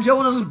god,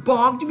 Joe just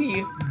bonked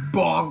me!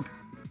 Bonk!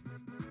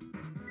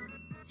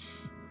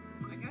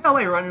 I kinda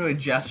like run into a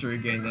gesture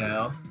again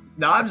now.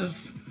 Now I'm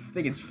just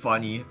think it's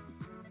funny.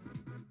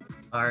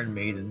 Iron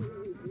Maiden.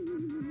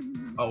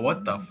 Oh,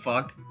 what the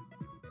fuck?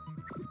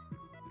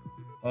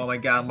 Oh my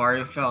god,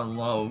 Mario fell in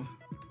love.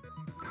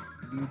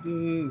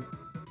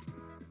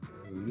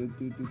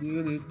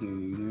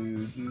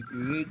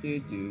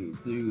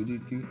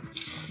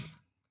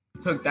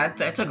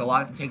 That took a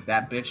lot to take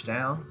that bitch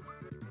down.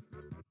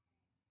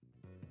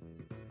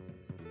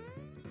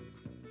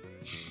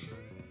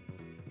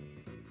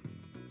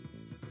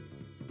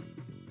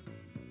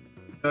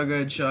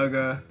 Chugga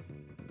chugga.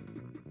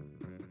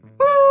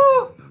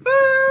 Woo!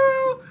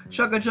 Woo!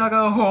 Chugga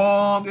chugga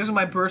honk! This is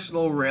my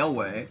personal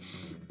railway.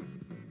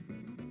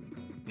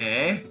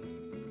 Eh?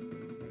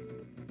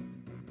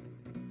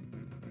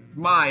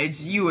 My,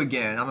 it's you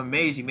again. I'm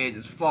amazed you made it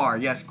this far.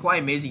 Yes,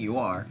 quite amazing you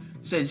are.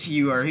 Since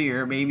you are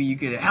here, maybe you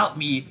could help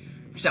me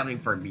something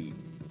for me.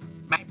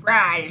 My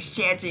bride is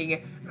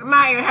chanting,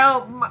 Mario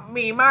help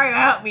me, Mario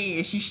help me.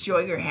 Is she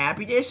showing her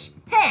happiness?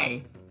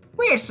 Hey,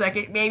 wait a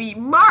second, maybe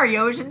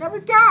Mario is another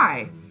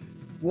guy.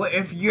 What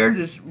if you're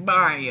this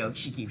Mario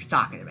she keeps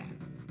talking about?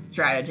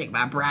 Trying to take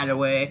my bride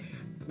away.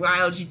 Why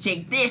don't you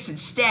take this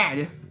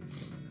instead?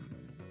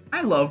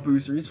 I love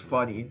Booster, he's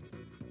funny.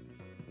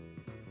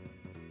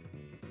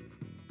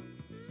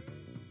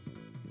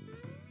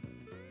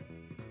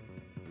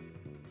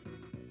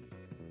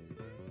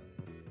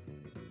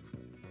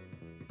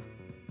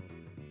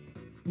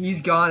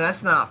 He's gone,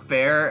 that's not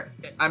fair.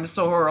 I'm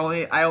so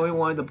I only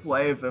wanted to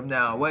play with him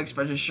now. What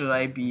expression should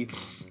I be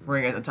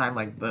wearing at a time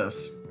like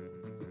this?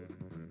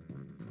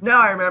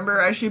 Now I remember,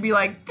 I should be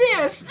like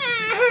this!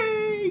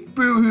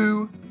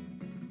 Boo-hoo!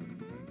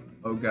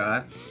 Oh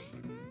god.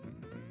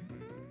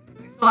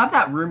 I still have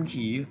that room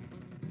key.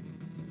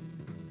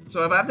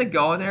 So if I have to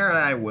go in there,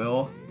 I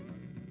will.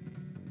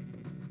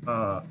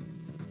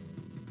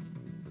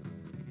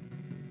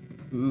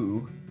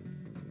 Ooh.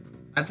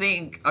 I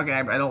think, okay,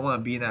 I don't want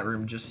to be in that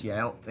room just yet,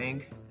 I don't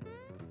think.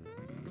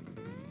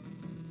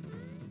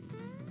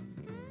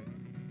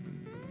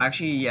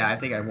 Actually, yeah, I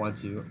think I want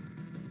to.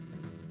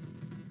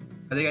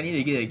 I think I need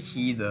to get a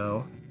key,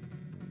 though.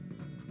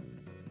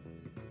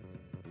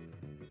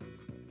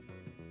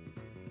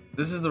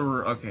 This is the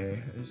room,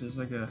 okay, this is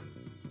like a...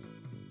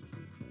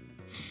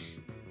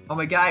 Oh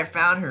my god, I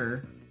found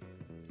her!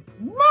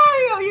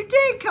 Mario, you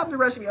did come to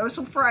rescue me! I was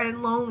so frightened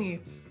and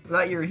lonely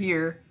without you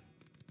here.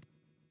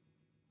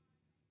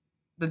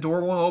 The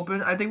door won't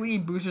open? I think we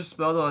need Booster's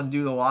spell to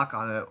undo the lock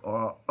on it.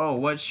 Oh,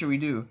 what should we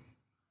do?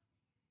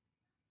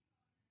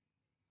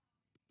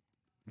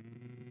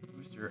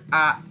 Booster.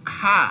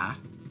 Aha!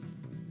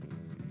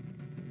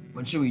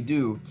 What should we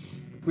do?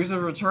 Booster's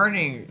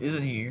returning,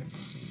 isn't he?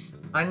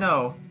 I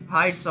know.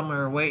 Hide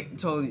somewhere. Wait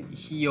until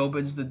he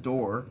opens the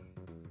door.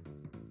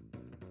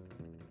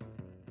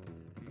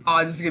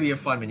 Oh, this is gonna be a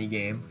fun mini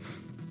game.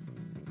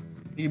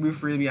 You can move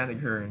freely behind the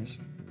curtains.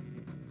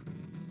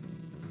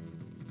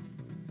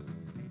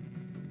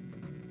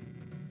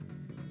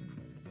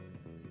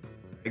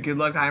 Good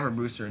luck, I'm a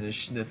Booster in this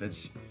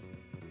sniffets.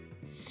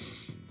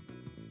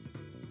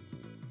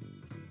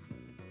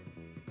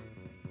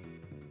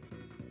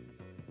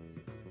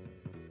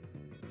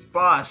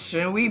 Boss,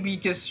 shouldn't we be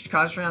just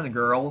concentrating on the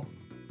girl?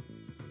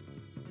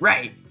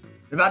 Right.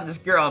 About this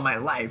girl in my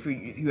life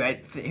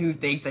who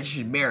thinks I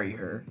should marry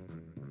her.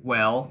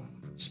 Well,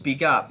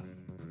 speak up.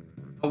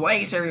 A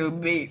wedding ceremony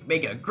would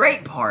make a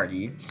great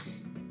party.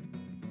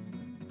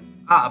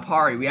 Ah, a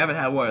party. We haven't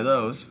had one of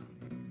those.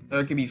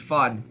 It could be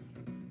fun.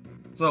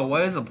 So,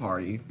 what is a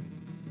party?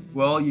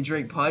 Well, you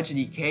drink punch and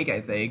eat cake, I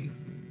think.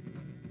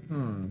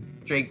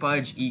 Drink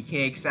punch, eat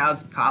cake.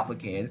 Sounds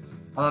complicated.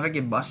 I don't know if I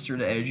can muster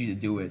the energy to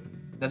do it.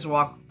 Let's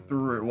walk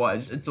through it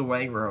once. It's a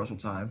wedding rehearsal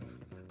time.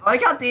 I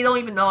like how they don't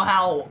even know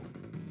how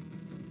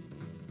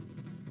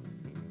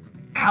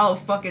a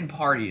fucking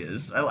party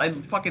is. I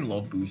fucking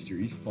love Booster.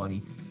 He's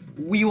funny.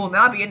 We will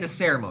now begin the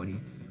ceremony.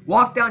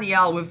 Walk down the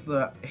aisle with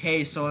the,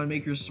 hey, so I want to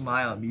make her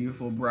smile,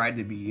 beautiful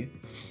bride-to-be.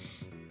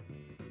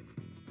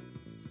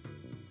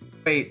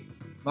 Wait,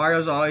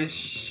 Mario's always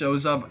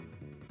shows up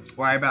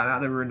right about now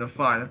that we're in the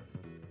fun.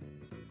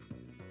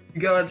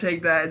 You gotta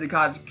take that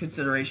into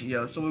consideration,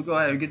 yo. So we'll go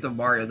ahead and get the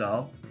Mario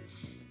doll.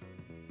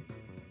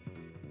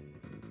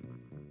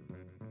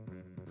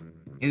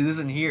 It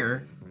isn't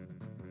here.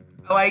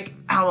 I like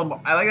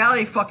how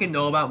they fucking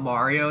know about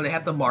Mario. They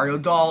have the Mario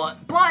doll,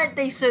 but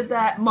they said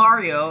that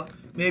Mario,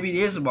 maybe it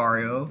is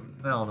Mario.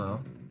 I don't know.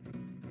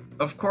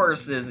 Of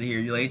course it isn't here,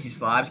 you lazy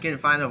slobs. Can't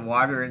find the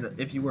water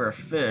if you were a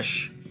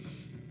fish.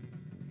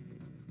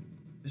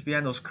 Just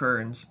behind those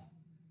curtains.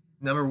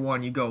 Number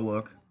 1, you go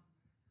look.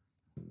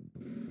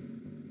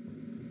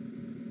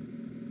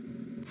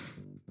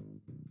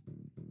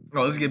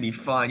 Oh, this is gonna be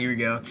fun. Here we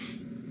go.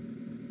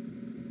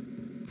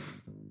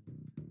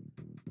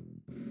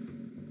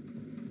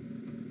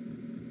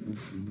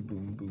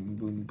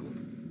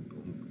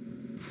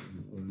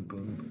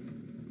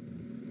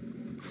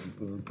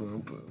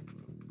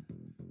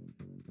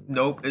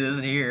 Nope, it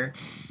isn't here.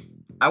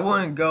 I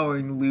wouldn't go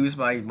and lose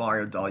my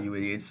Mario doll, you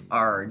idiots.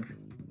 Arg.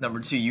 Number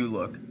 2, you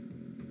look.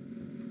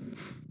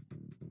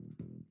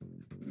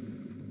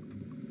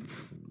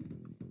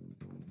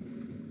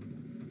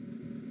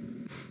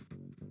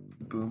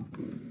 Boom,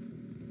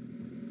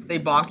 boom. They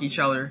bonk each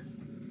other.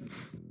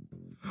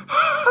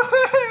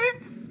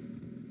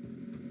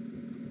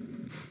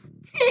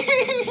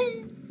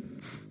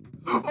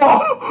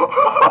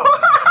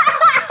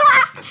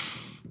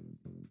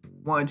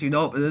 One, 2,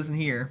 nope, it isn't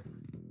here.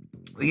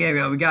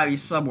 Yeah, we gotta be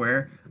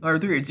somewhere. Number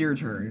 3, it's your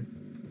turn.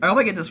 I hope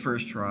I get this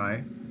first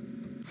try.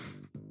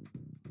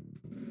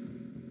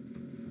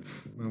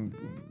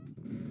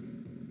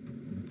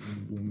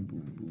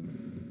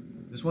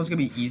 This one's gonna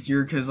be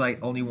easier because like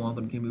only one of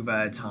them can move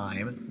at a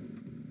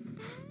time.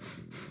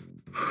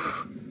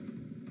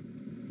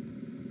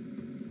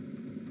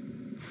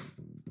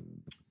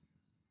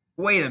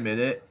 Wait a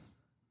minute.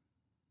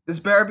 This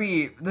better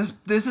be this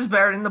is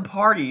better than the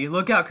party.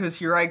 Look out, cause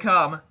here I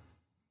come.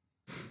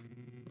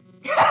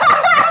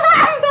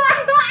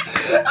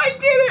 I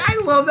did it!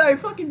 I love that. I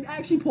fucking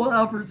actually pulled it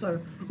out for a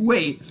second.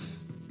 Wait,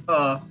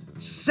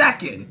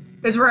 Second.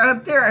 It's right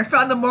up there. I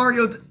found the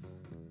Mario.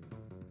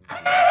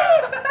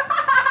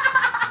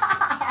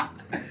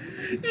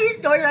 You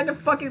know you're at the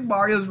fucking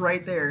Mario's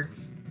right there.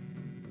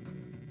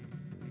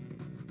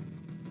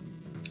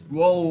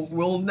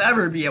 We'll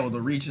never be able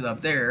to reach it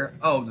up there.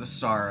 Oh, the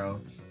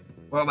sorrow.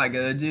 What am I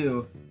gonna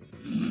do?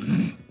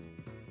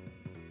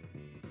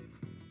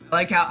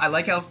 I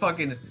like how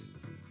fucking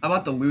I'm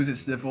about to lose it,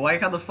 Sniffle. I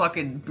like how the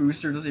fucking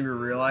booster doesn't even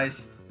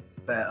realize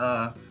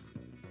that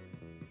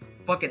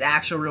fucking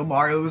actual real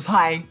Mario's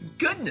high.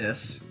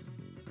 Goodness.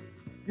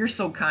 You're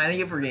so kind. Thank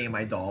you for getting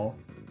my doll.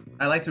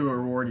 I'd like to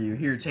reward you.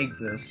 Here, take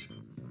this.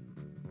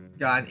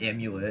 Got an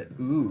amulet.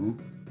 Ooh.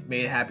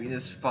 May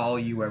happiness follow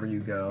you wherever you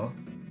go.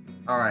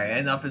 Alright,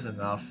 enough is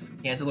enough.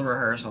 Cancel the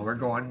rehearsal. We're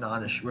going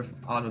on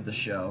with the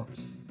show.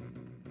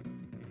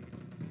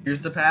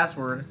 Here's the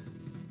password.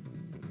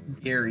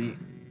 Gary.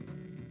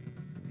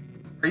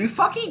 Are you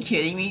fucking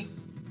kidding me?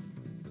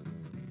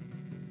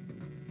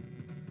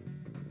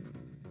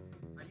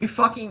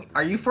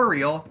 Are you for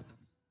real?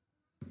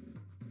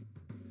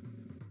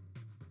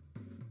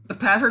 The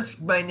password's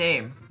my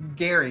name,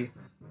 Gary.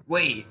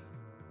 Wait,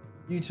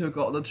 you took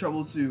all the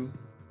trouble to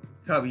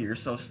come here,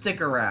 so stick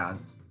around.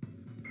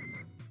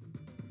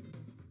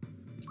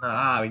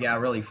 Ah, we got a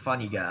really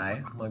funny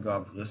guy. I'm gonna go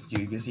up to this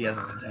dude because he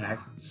hasn't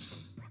attacked.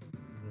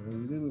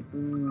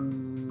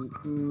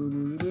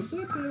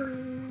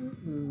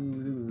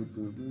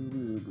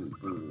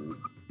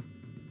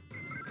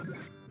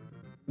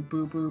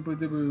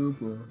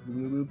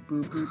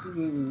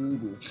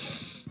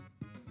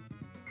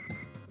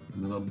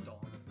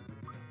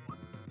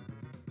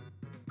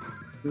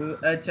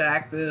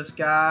 Attack this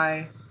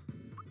guy.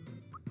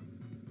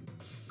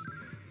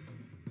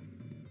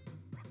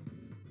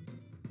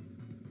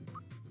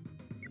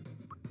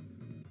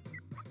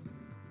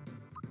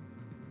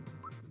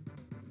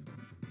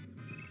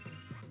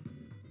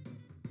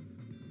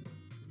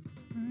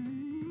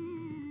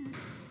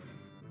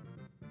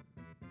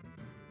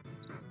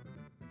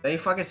 They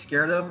fucking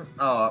scared him?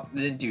 Oh,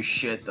 they didn't do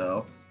shit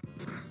though.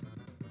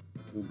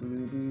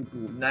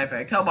 Knife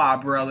head. Come on,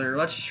 brother.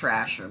 Let's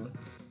trash him.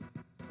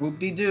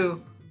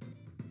 Whoop-de-doo.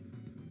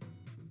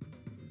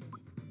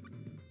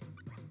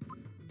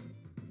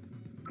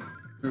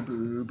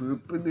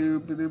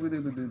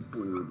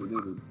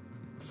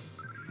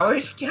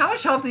 How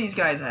much health do these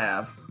guys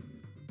have?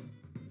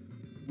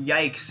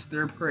 Yikes,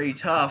 they're pretty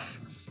tough.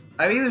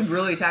 I've even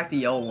really attacked the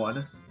yellow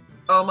one.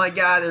 Oh my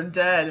god, they're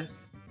dead.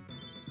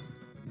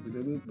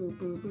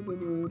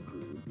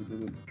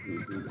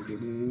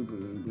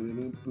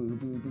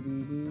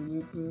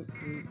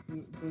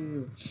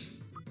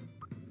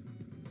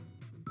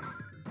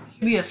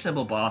 Should be a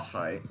simple boss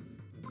fight.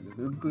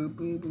 We're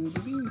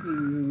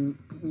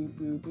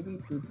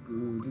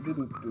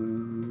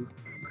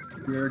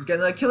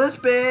gonna kill this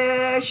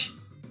bitch!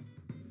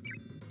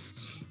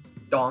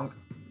 Donk.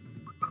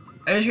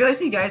 I just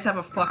realized you guys have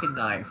a fucking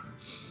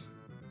knife.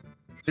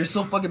 They're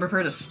so fucking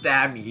prepared to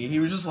stab me. He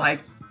was just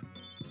like,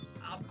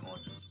 I'm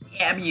going to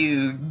stab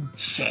you,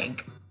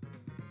 shank.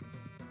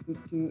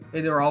 And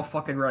they're all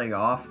fucking running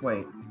off.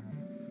 Wait.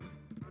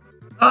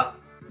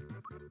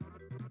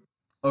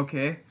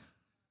 Okay.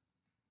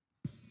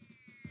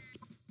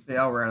 They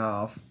all ran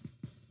off.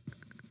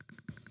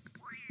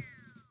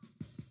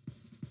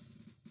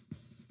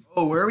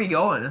 Oh, where are we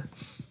going?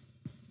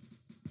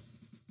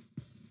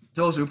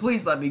 Dozu,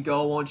 please let me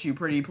go, won't you,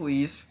 pretty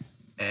please?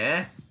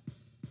 Eh?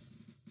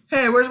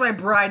 Hey, where's my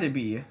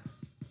bride-to-be?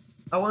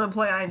 I want to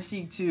play hide and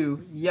seek too.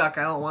 Yuck,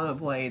 I don't want to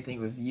play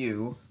anything with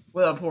you.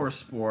 What a poor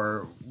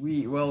sport.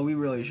 We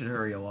really should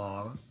hurry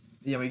along.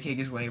 The yummy cake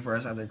is waiting for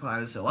us after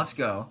climbing this hill. Let's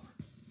go.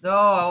 No,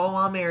 I don't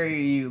want to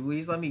marry you.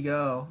 Please let me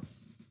go.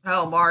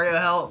 Help, Mario,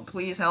 help.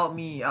 Please help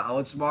me. Uh-oh,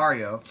 it's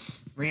Mario.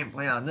 We didn't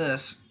plan on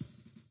this.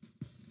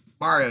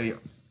 Mario,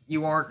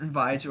 you aren't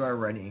invited to our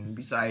wedding.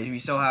 Besides, we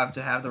still have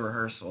to have the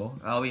rehearsal.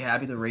 I'll be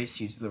happy to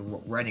race you to the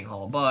wedding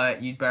hall,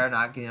 but you'd better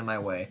not get in my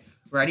way.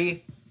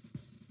 Ready?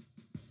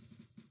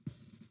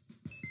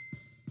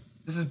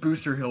 This is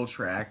Booster Hill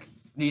track.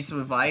 Need some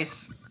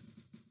advice?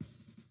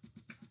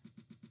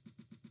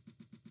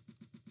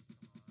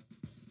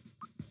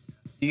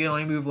 You can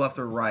only move left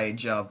or right,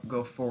 jump,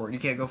 go forward. You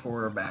can't go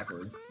forward or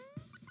backward.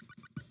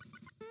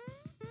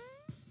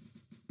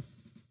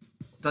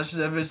 Touch the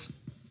surface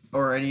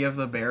or any of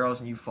the barrels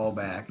and you fall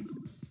back.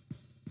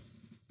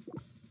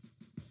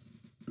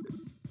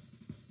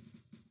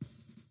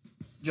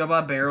 Jump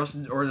on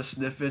barrels or the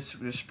sniffets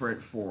to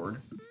sprint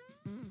forward.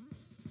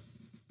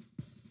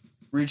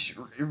 Reach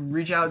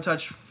out and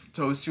touch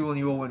Toadstool and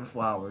you will win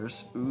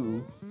flowers.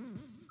 Ooh.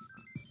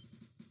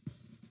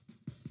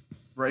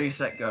 Ready,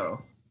 set,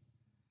 go.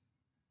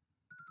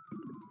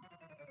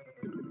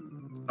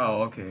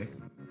 Oh, okay.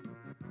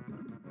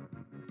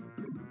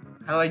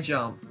 How do I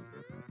jump?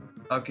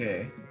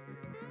 Okay.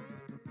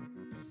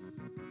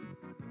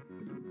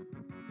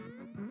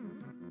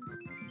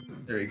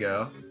 There we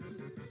go.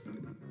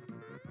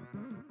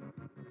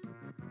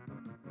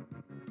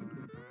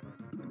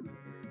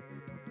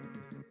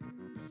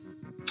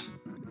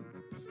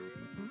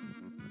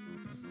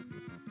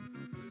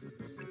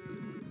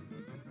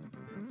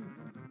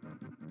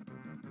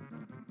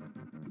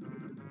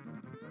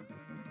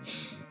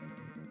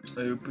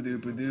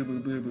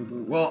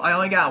 Well, I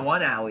only got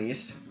one at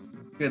least.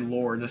 Good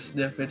lord, the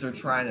sniffits are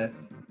trying to...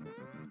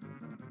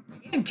 I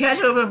can't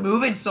catch up with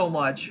moving so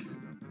much.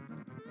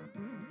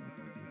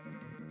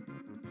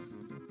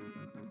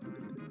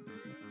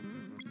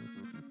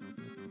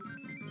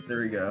 There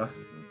we go.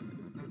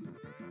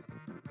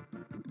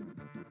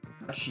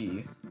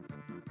 Ouchie.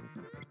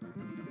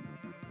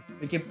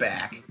 Make it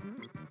back.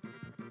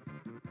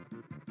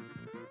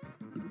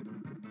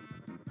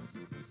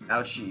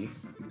 Ouchie.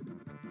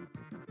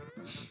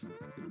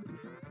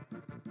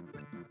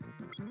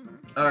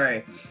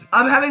 Alright.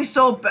 I'm having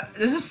so bad.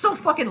 This is so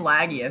fucking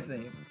laggy, I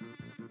think.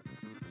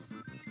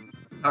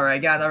 Alright, I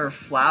got another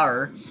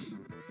flower.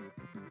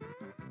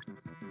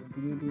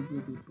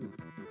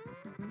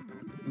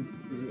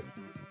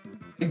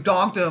 I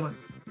donked him.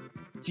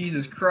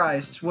 Jesus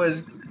Christ.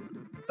 Was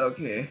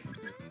okay.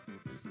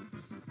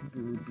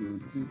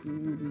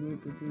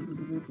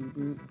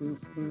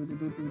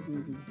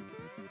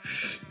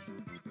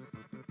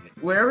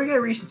 Where are we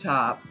gonna reach the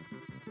top?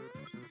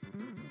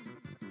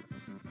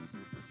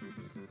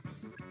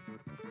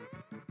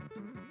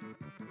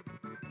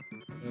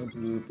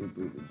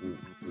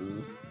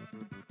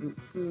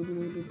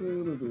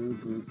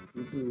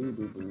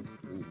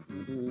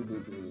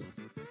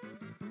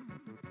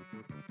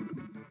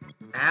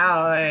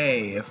 Ow,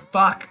 hey,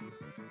 fuck.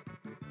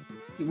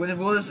 When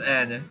will this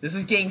end? This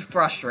is getting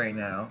frustrating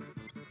now.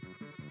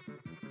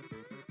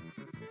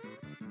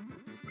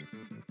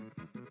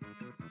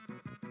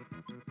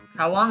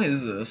 How long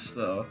is this,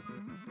 though?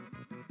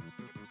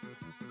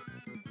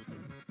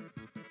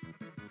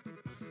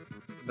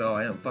 No,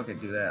 I don't fucking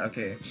do that.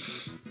 Okay.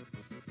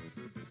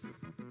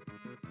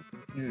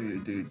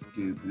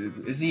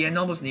 Is the end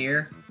almost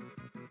near?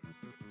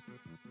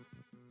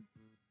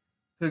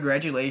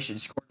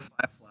 Congratulations, scored 5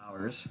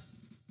 flowers.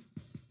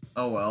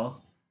 Oh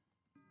well.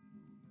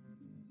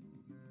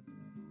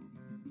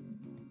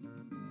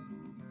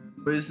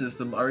 What is this?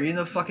 Are we in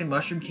the fucking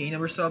Mushroom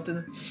Kingdom or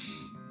something?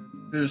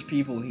 There's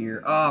people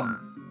here.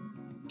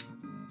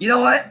 You know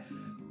what?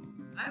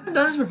 I haven't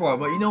done this before,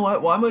 but you know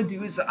what? What I'm gonna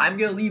do is I'm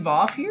gonna leave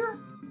off here,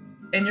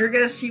 and you're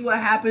gonna see what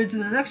happens in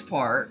the next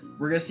part.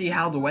 We're gonna see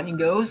how the wedding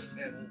goes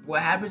and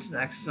what happens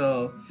next.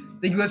 So,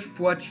 thank you guys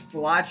for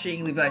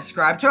watching. Leave a like,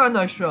 subscribe, turn on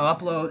notifications,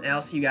 upload, and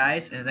I'll see you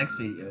guys in the next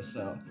video.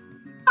 So,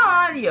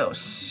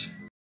 adios.